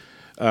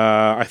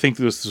I think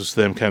this was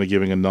them kind of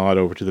giving a nod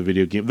over to the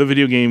video game. The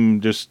video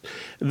game just,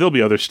 there'll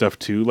be other stuff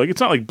too. Like,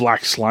 it's not like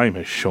Black Slime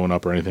has shown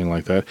up or anything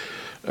like that.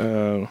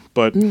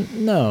 But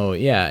no,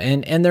 yeah,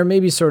 and there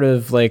may be sort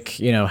of like,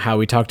 you know, how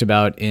we talked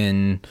about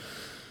in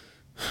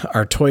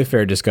our Toy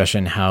Fair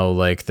discussion, how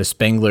like the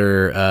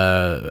Spengler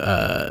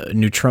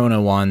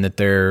Neutrona one that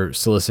they're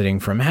soliciting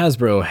from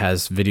Hasbro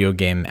has video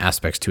game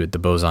aspects to it, the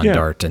Boson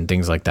Dart and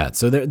things like that.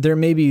 So there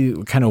may be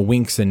kind of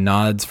winks and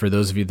nods for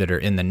those of you that are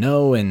in the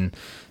know, and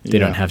they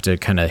don't have to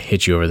kind of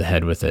hit you over the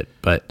head with it.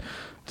 But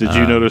did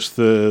you notice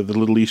the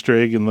little Easter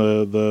egg in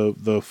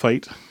the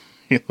fight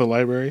in the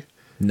library?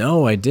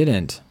 No, I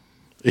didn't.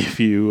 If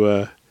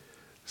you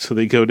so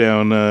they go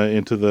down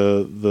into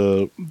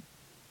the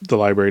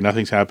library,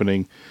 nothing's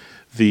happening.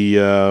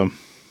 The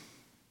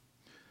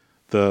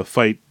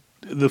fight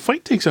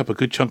takes up a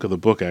good chunk of the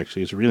book.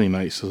 Actually, it's really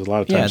nice. There's a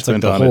lot of time spent on it. Yeah, it's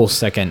like the whole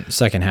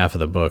second half of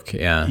the book.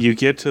 Yeah, you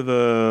get to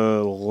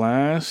the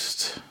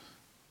last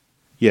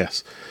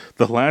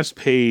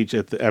page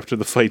after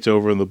the fight's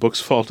over and the books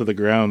fall to the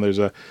ground. There's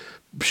a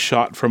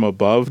shot from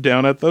above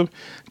down at them,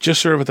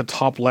 just sort of at the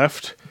top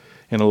left.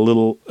 In a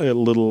little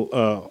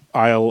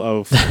aisle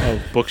of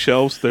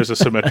bookshelves, there's a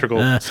symmetrical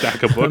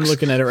stack of books. I'm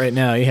looking at it right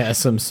now. Yeah,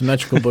 some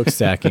symmetrical book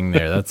stacking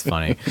there. That's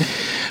funny.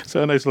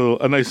 So a nice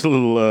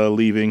little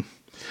leaving.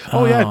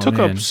 Oh yeah, it took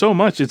up so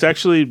much. It's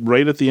actually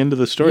right at the end of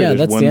the story. Yeah, There's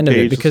that's one the end page.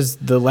 of it, because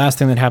the last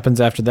thing that happens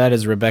after that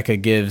is Rebecca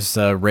gives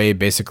Ray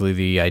basically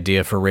the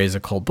idea for Ray's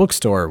Occult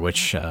Bookstore,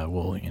 which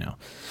will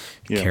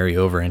carry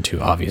over into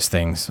obvious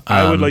things.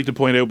 I would like to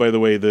point out, by the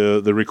way,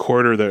 the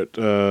recorder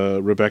that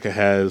Rebecca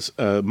has.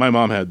 My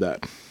mom had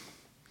that.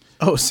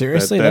 Oh,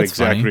 seriously? That That's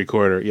exact funny.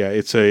 recorder. Yeah,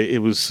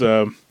 it was.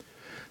 So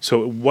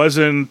it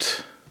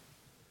wasn't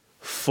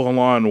full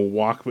on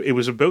Walkman. It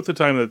was about the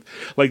time that,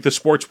 like, the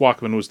sports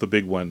Walkman was the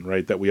big one,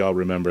 right? That we all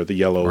remember, the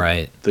yellow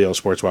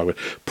sports Walkman.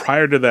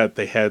 Prior to that,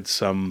 they had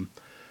some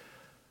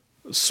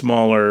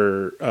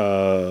smaller.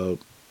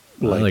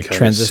 Like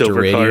transistor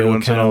radio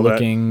kind of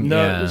looking.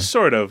 No,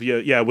 sort of.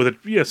 Yeah. With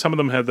it, some of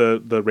them had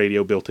the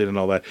radio built in and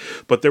all that.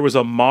 But there was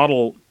a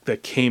model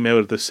that came out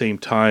at the same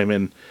time,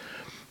 and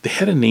they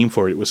had a name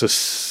for it. It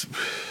was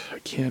I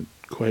can't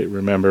quite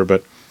remember,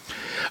 but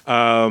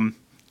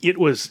it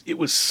was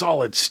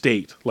solid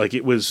state. Like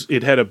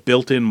it had a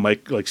built-in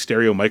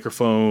stereo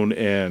microphone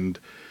and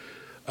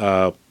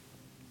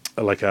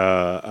like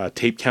a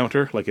tape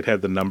counter. Like it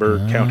had the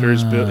number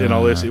counters built in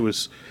all this. It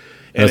was.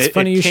 It's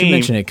funny you should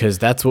mention it, because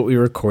that's what we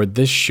record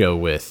this show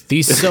with.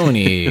 The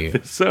Sony.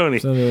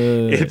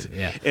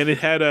 And it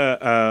had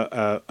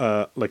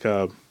a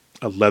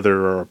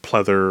leather or a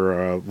pleather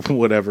or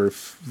whatever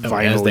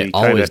vinyl. As they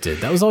always did.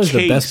 That was always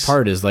the best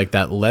part, is like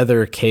that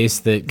leather case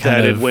that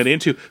it went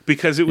into,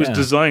 because it was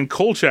designed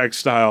Kolchak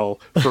style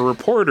for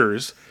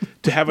reporters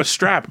to have a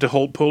strap to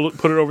put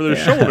it over their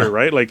shoulder,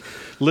 right? Like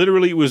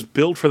literally, it was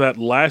built for that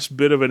last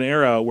bit of an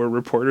era where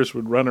reporters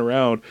would run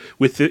around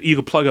with it. You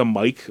could plug a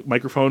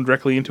microphone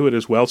directly into it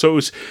as well. So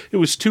it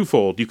was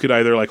twofold. You could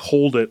either like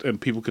hold it and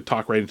people could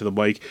talk right into the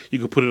mic. You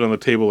could put it on the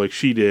table like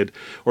she did,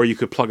 or you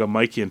could plug a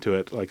mic into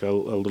it, like a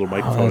little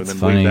microphone, and then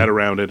wave that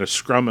around in a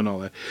scrum and all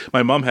that.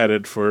 My mom had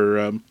it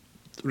for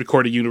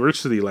recording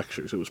university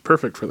lectures. It was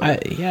perfect for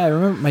that. I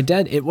remember my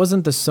dad. It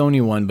wasn't the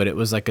Sony one, but it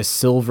was like a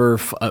silver.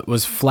 It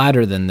was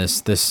flatter than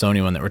this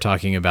Sony one that we're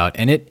talking about,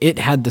 and it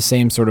had the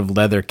same sort of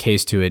leather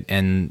case to it.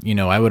 And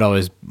I would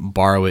always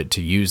borrow it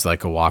to use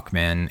like a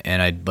Walkman,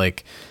 and I'd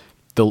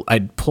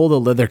pull the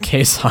leather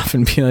case off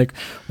and be like,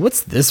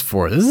 "What's this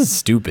for? This is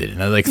stupid,"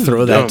 and I'd like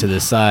throw that to the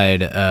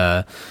side.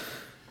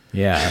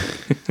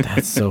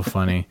 That's so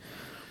funny.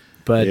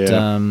 But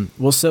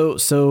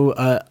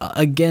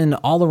again,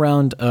 all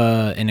around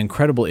an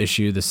incredible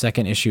issue, the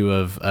second issue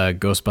of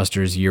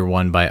Ghostbusters Year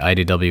One by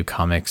IDW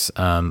Comics.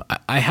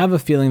 I have a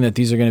feeling that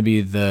these are going to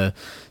be the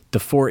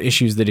 4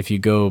 issues that if you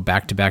go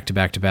back to back to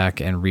back to back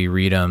and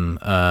reread them,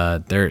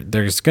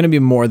 there's going to be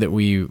more that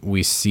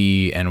we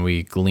see and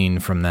we glean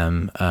from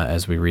them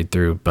as we read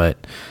through.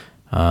 But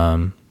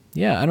I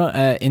don't.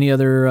 Any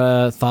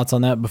other thoughts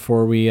on that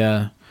before we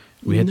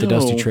hit the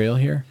dusty trail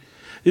here?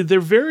 They're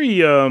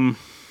very.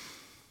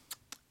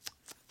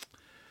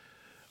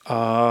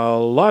 A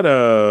lot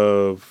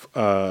of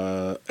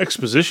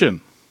exposition.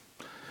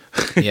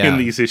 in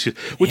these issues,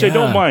 which I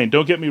don't mind.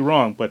 Don't get me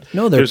wrong, but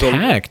no, they're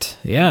packed.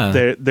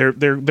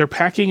 They're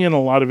packing in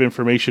a lot of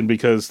information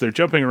because they're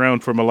jumping around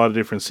from a lot of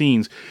different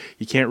scenes.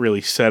 You can't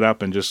really set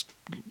up and just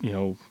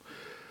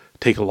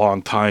take a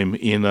long time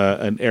in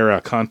an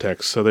era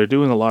context. So they're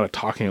doing a lot of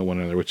talking at one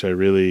another, which I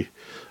really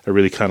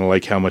kind of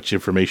like how much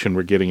information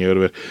we're getting out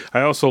of it.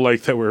 I also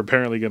like that we're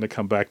apparently going to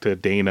come back to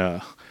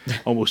Dana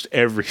almost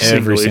every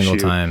single issue.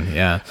 time.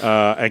 Yeah.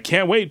 I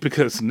can't wait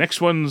because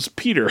next one's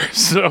Peter.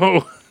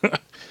 So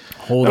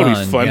hold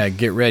on. Fun. Yeah,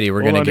 get ready.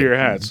 We're going to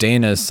get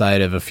Dana's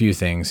side of a few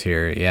things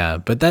here. Yeah.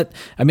 But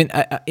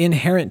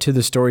inherent to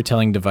the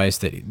storytelling device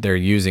that they're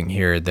using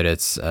here, that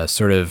it's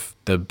sort of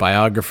the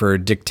biographer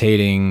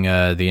dictating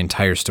the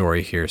entire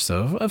story here.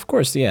 So, of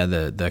course,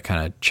 the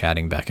kind of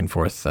chatting back and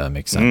forth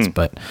makes sense.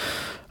 But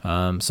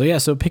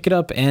so pick it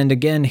up, and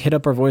again, hit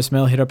up our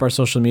voicemail, hit up our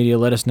social media,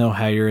 let us know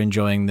how you're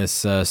enjoying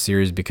this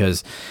series,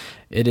 because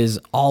it is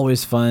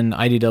always fun.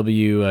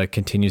 IDW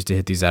continues to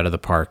hit these out of the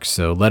park,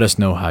 so let us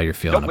know how you're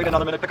feeling. Don't wait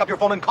another minute, pick up your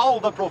phone and call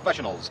the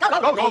professionals.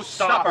 Ghost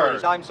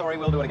Stoppers! I'm sorry,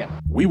 we'll do it again.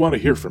 We want to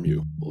hear from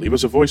you. Leave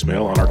us a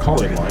voicemail on our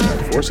call-in line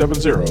at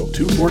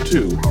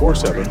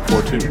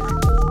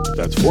 470-242-4742.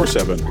 That's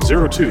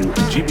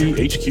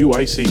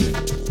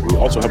 4702-GBHQIC. We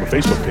also have a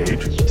Facebook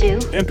page. You do?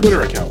 And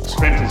Twitter accounts.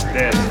 Brent is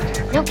dead.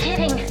 No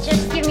kidding.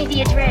 Just give me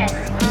the address.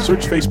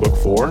 Search Facebook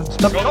for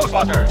The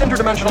Ghostbusters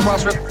Interdimensional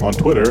Crossrip. On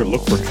Twitter,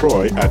 look for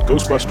Troy at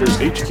Ghostbusters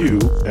HQ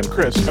and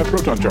Chris at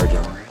Proton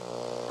Charger.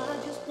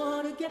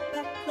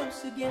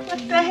 What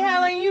the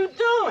hell are you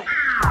doing?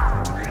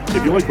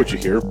 If you like what you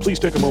hear, please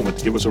take a moment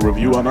to give us a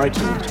review on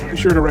iTunes. Be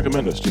sure to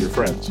recommend us to your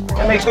friends.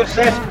 That makes good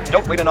sense.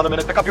 Don't wait another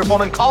minute, pick up your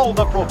phone and call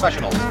the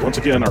professionals. Once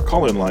again, our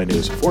call-in line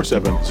is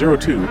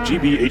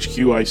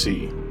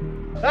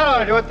 4702-GBHQIC. That ought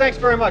to do it. Thanks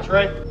very much,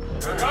 Ray.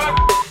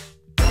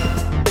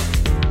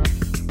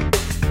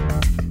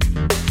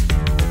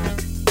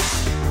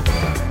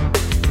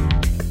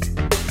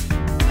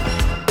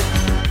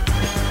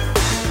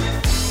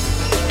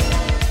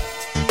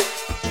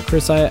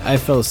 Chris, I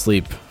fell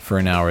asleep for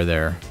an hour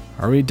there.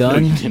 Are we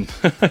done? No, you didn't.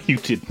 You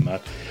did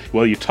not.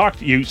 Well, you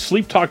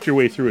sleep-talked your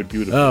way through it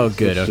beautifully. Oh,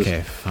 good.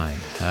 Okay, fine.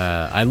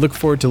 I look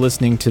forward to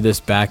listening to this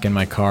back in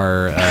my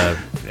car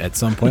at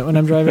some point when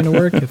I'm driving to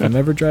work, if I'm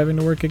ever driving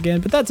to work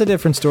again. But that's a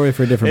different story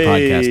for a different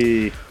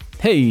podcast.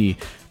 Hey.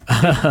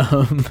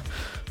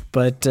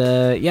 But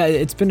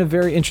it's been a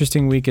very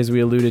interesting week, as we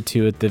alluded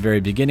to at the very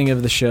beginning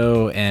of the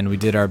show, and we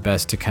did our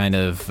best to kind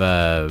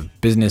of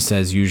business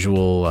as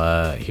usual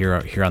here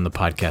on the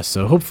podcast.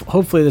 So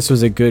hopefully this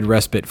was a good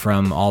respite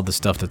from all the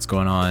stuff that's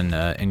going on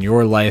in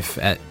your life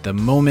at the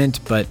moment.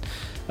 But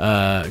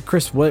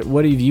Chris, what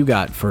have you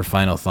got for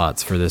final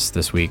thoughts for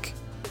this week?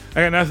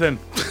 I got nothing.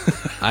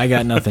 I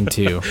got nothing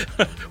too.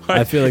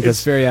 I feel like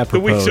that's very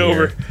apropos. The week's here.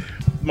 over.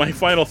 My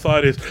final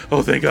thought is,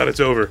 oh, thank God it's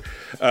over.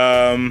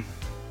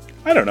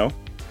 I don't know.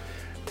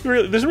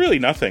 There's really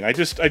nothing. I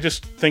just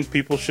think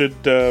people should,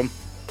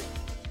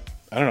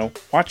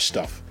 watch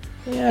stuff.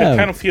 Yeah. I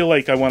kind of feel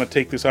like I want to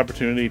take this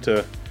opportunity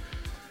to,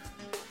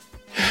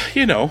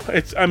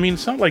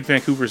 it's not like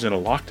Vancouver's in a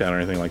lockdown or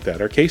anything like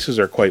that. Our cases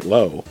are quite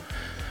low,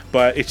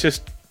 but it's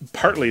just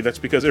partly that's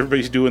because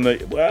everybody's doing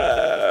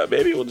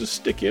maybe we'll just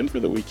stick in for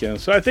the weekend.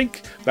 So I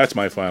think that's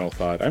my final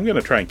thought. I'm going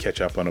to try and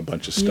catch up on a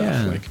bunch of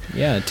stuff.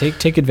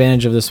 Take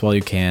advantage of this while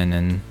you can.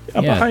 And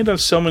I'm behind on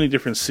so many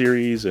different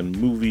series and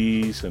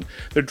movies, and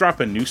they're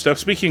dropping new stuff.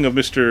 Speaking of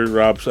Mr.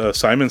 Rob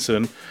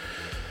Simonson,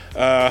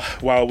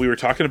 while we were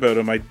talking about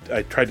him, I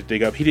tried to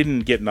dig up. He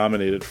didn't get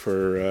nominated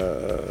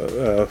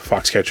for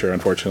Foxcatcher,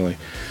 unfortunately.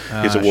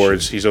 His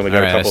awards. He's only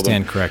got a couple of them. I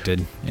stand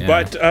corrected. Yeah.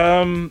 But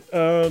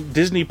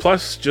Disney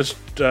Plus just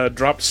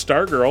dropped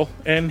Stargirl,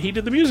 and he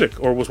did the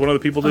music, or was one of the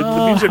people that did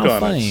the music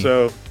on funny. it.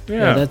 So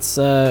yeah, that's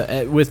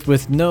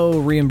with no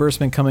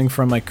reimbursement coming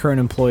from my current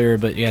employer.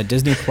 But yeah,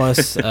 Disney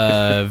Plus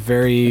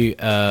very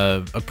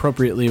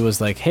appropriately was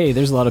like, hey,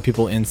 there's a lot of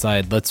people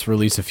inside. Let's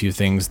release a few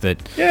things that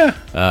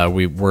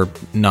we were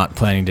not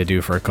planning to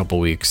do for a couple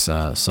weeks.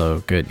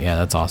 So good. Yeah,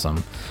 that's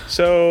awesome.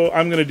 So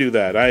I'm going to do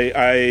that.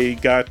 I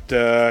got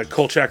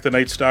Kolchak the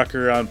Night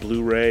Stalker on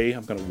Blu-ray.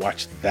 I'm going to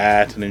watch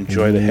that and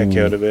enjoy the heck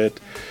out of it.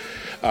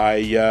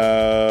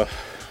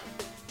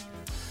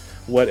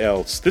 What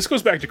else? This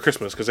goes back to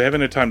Christmas because I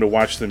haven't had time to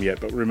watch them yet.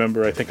 But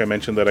remember, I think I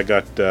mentioned that I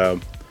got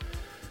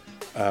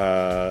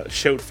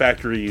Shout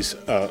Factory's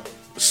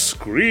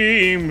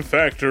Scream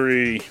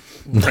Factory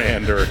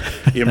brand or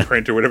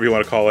imprint or whatever you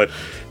want to call it.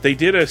 They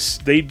do a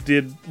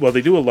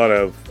lot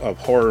of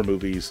horror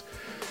movies,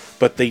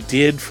 but they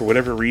did, for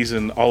whatever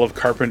reason, all of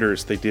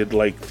Carpenter's. They did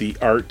like the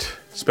art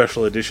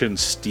special edition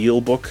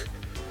steelbook,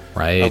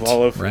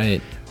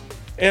 right?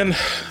 And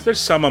there's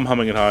some I'm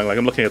humming and hawing. Like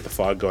I'm looking at the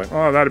fog, going,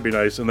 "Oh, that'd be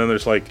nice." And then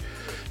there's like,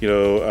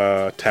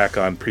 Attack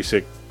on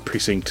Precinct.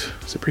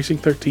 Is it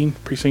Precinct 13?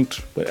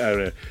 Precinct? I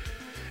don't know.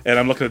 And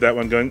I'm looking at that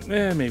one, going,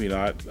 maybe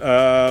not.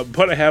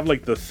 But I have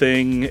like The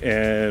Thing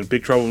and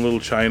Big Trouble in Little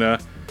China.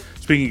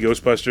 Speaking of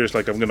Ghostbusters,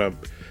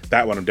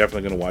 that one I'm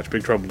definitely gonna watch.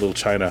 Big Trouble in Little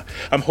China.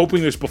 I'm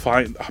hoping there's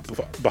behind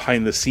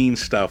the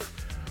scenes stuff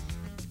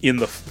in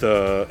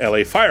the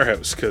LA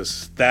Firehouse,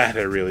 because that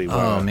I really want.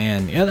 Oh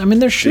man, yeah. I mean,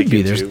 there should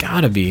be. There's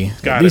gotta be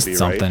at least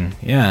something.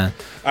 Right? Yeah.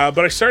 But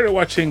I started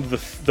watching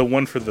the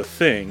one for The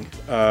Thing,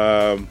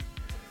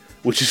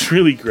 which is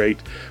really great.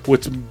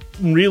 What's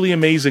really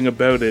amazing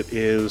about it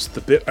is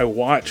the bit I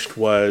watched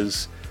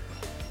was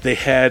they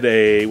had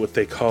what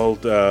they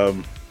called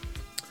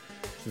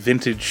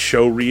vintage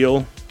show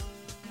reel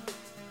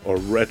or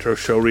retro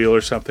show reel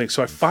or something.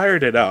 So I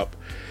fired it up,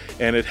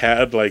 and it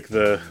had like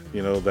that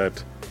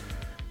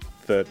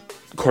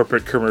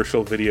corporate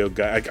commercial video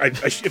guy.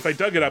 If I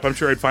dug it up, I'm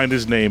sure I'd find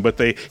his name. But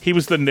he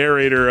was the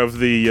narrator of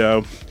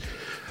the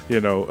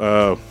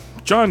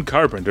John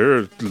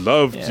Carpenter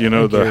loved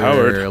the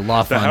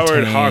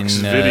Howard Hawks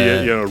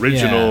video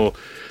original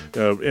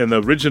in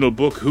the original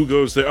book. Who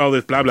goes there? All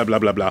this blah blah blah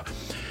blah blah,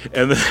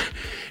 and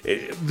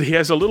he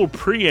has a little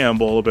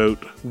preamble about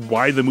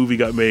why the movie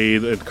got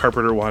made and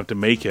Carpenter wanted to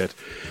make it,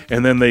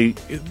 and then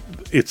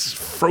it's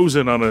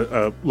frozen on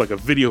a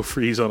video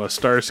freeze on a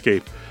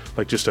starscape,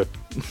 like just a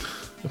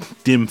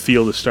dim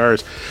field of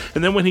stars,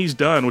 and then when he's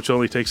done, which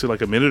only takes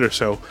like a minute or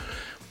so,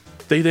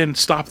 they then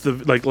stop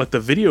let the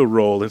video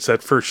roll. It's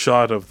that first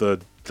shot of the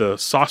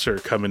saucer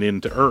coming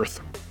into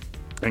Earth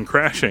and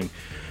crashing,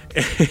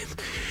 and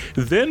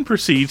then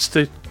proceeds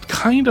to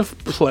kind of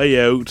play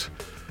out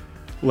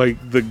like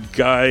the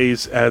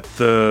guys at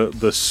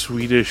the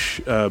Swedish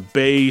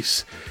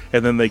base,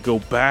 and then they go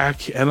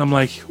back, and I'm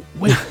like,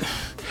 wait.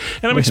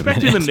 And I'm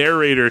expecting the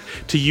narrator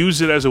to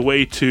use it as a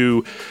way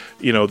to,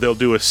 they'll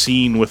do a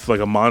scene with like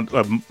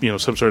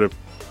some sort of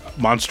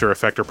monster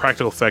effect or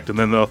practical effect, and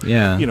then they'll,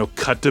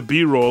 cut to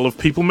B-roll of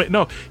people.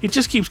 No, it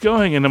just keeps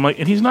going, and I'm like,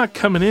 and he's not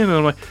coming in, and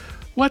I'm like,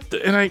 what?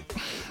 And I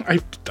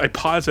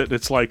pause it.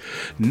 It's like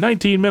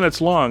 19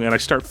 minutes long, and I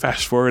start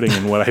fast forwarding,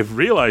 and what I've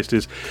realized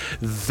is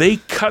they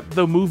cut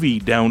the movie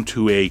down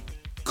to a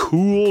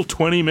cool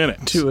 20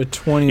 minutes. To a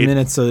 20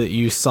 minutes, so that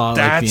you saw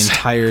like the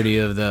entirety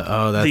of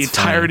the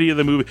entirety of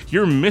the movie.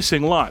 You're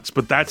missing lots,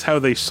 but that's how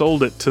they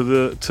sold it to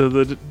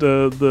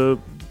the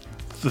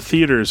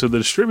theaters or the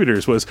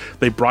distributors. Was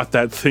they brought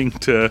that thing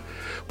to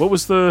what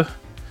was the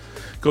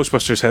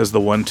Ghostbusters has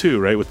the one too,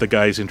 right, with the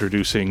guys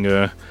introducing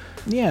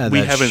we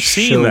haven't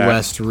seen that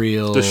West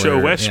reel. The show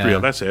West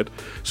reel, that's it.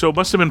 So it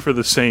must have been for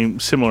the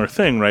similar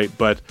thing, right?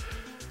 But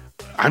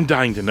I'm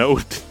dying to know,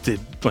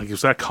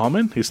 is that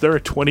common? Is there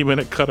a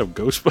 20-minute cut of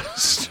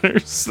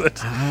Ghostbusters?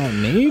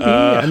 Maybe.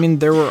 I mean,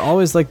 there were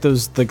always like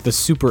those, like the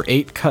Super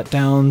 8 cut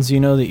downs,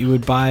 that you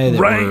would buy that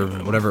were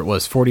whatever it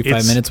was,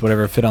 45 minutes,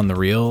 whatever fit on the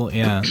reel.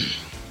 Yeah.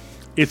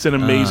 It's an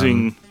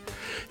amazing,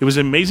 it was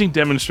an amazing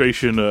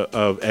demonstration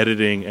of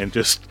editing and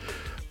just,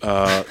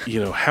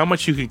 how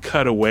much you can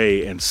cut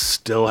away and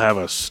still have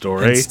a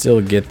story. And still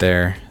get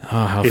there.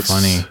 Oh, how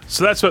funny.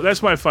 So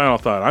that's my final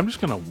thought. I'm just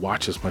going to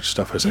watch as much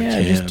stuff as I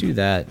can. Yeah, just do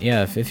that.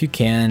 Yeah, if you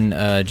can,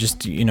 just,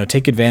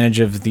 take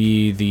advantage of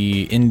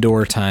the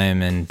indoor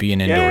time and be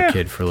an indoor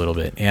kid for a little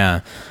bit.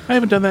 Yeah. I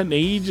haven't done that in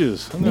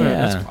ages.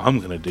 That's what I'm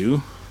going to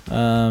do.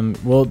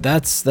 Well,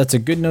 that's a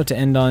good note to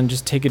end on.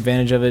 Just take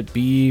advantage of it.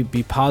 Be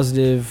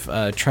positive.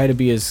 Try to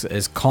be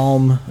as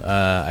calm.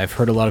 I've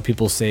heard a lot of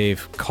people say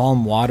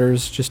calm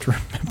waters. Just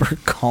remember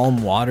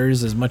calm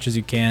waters as much as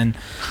you can.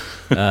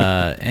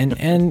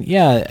 And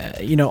yeah,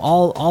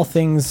 all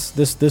things.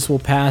 This will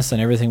pass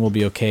and everything will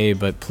be okay.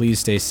 But please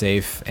stay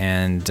safe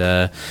and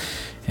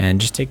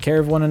just take care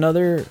of one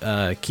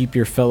another. Keep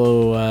your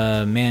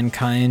fellow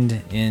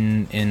mankind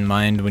in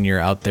mind when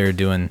you're out there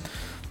doing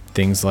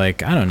things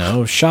like, I don't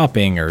know,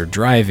 shopping or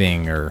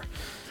driving or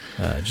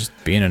just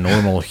being a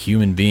normal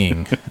human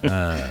being.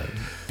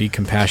 Be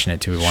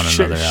compassionate to one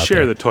another out there.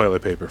 Share the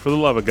toilet paper. For the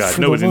love of God.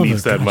 Nobody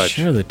needs that much.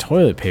 Share the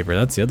toilet paper.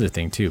 That's the other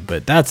thing, too.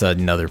 But that's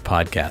another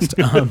podcast.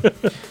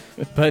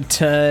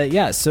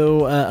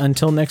 So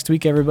until next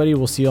week, everybody,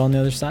 we'll see you on the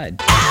other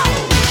side.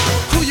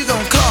 Who you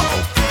gonna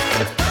call?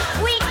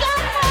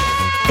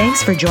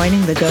 Thanks for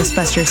joining the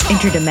Ghostbusters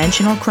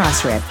Interdimensional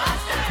Crossrip.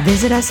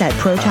 Visit us at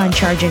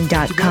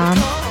protoncharging.com,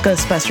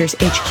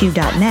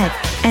 ghostbustershq.net,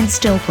 and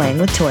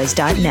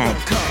stillplayingwithtoys.net.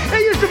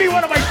 That used to be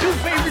one of my two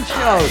favorite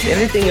shows.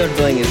 Anything you're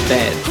doing is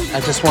bad. I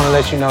just want to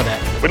let you know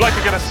that. We'd like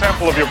to get a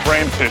sample of your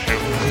brain tissue.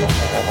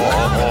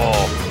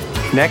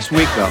 Next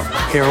week, though,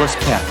 hairless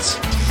pets.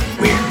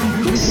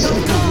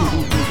 Weird.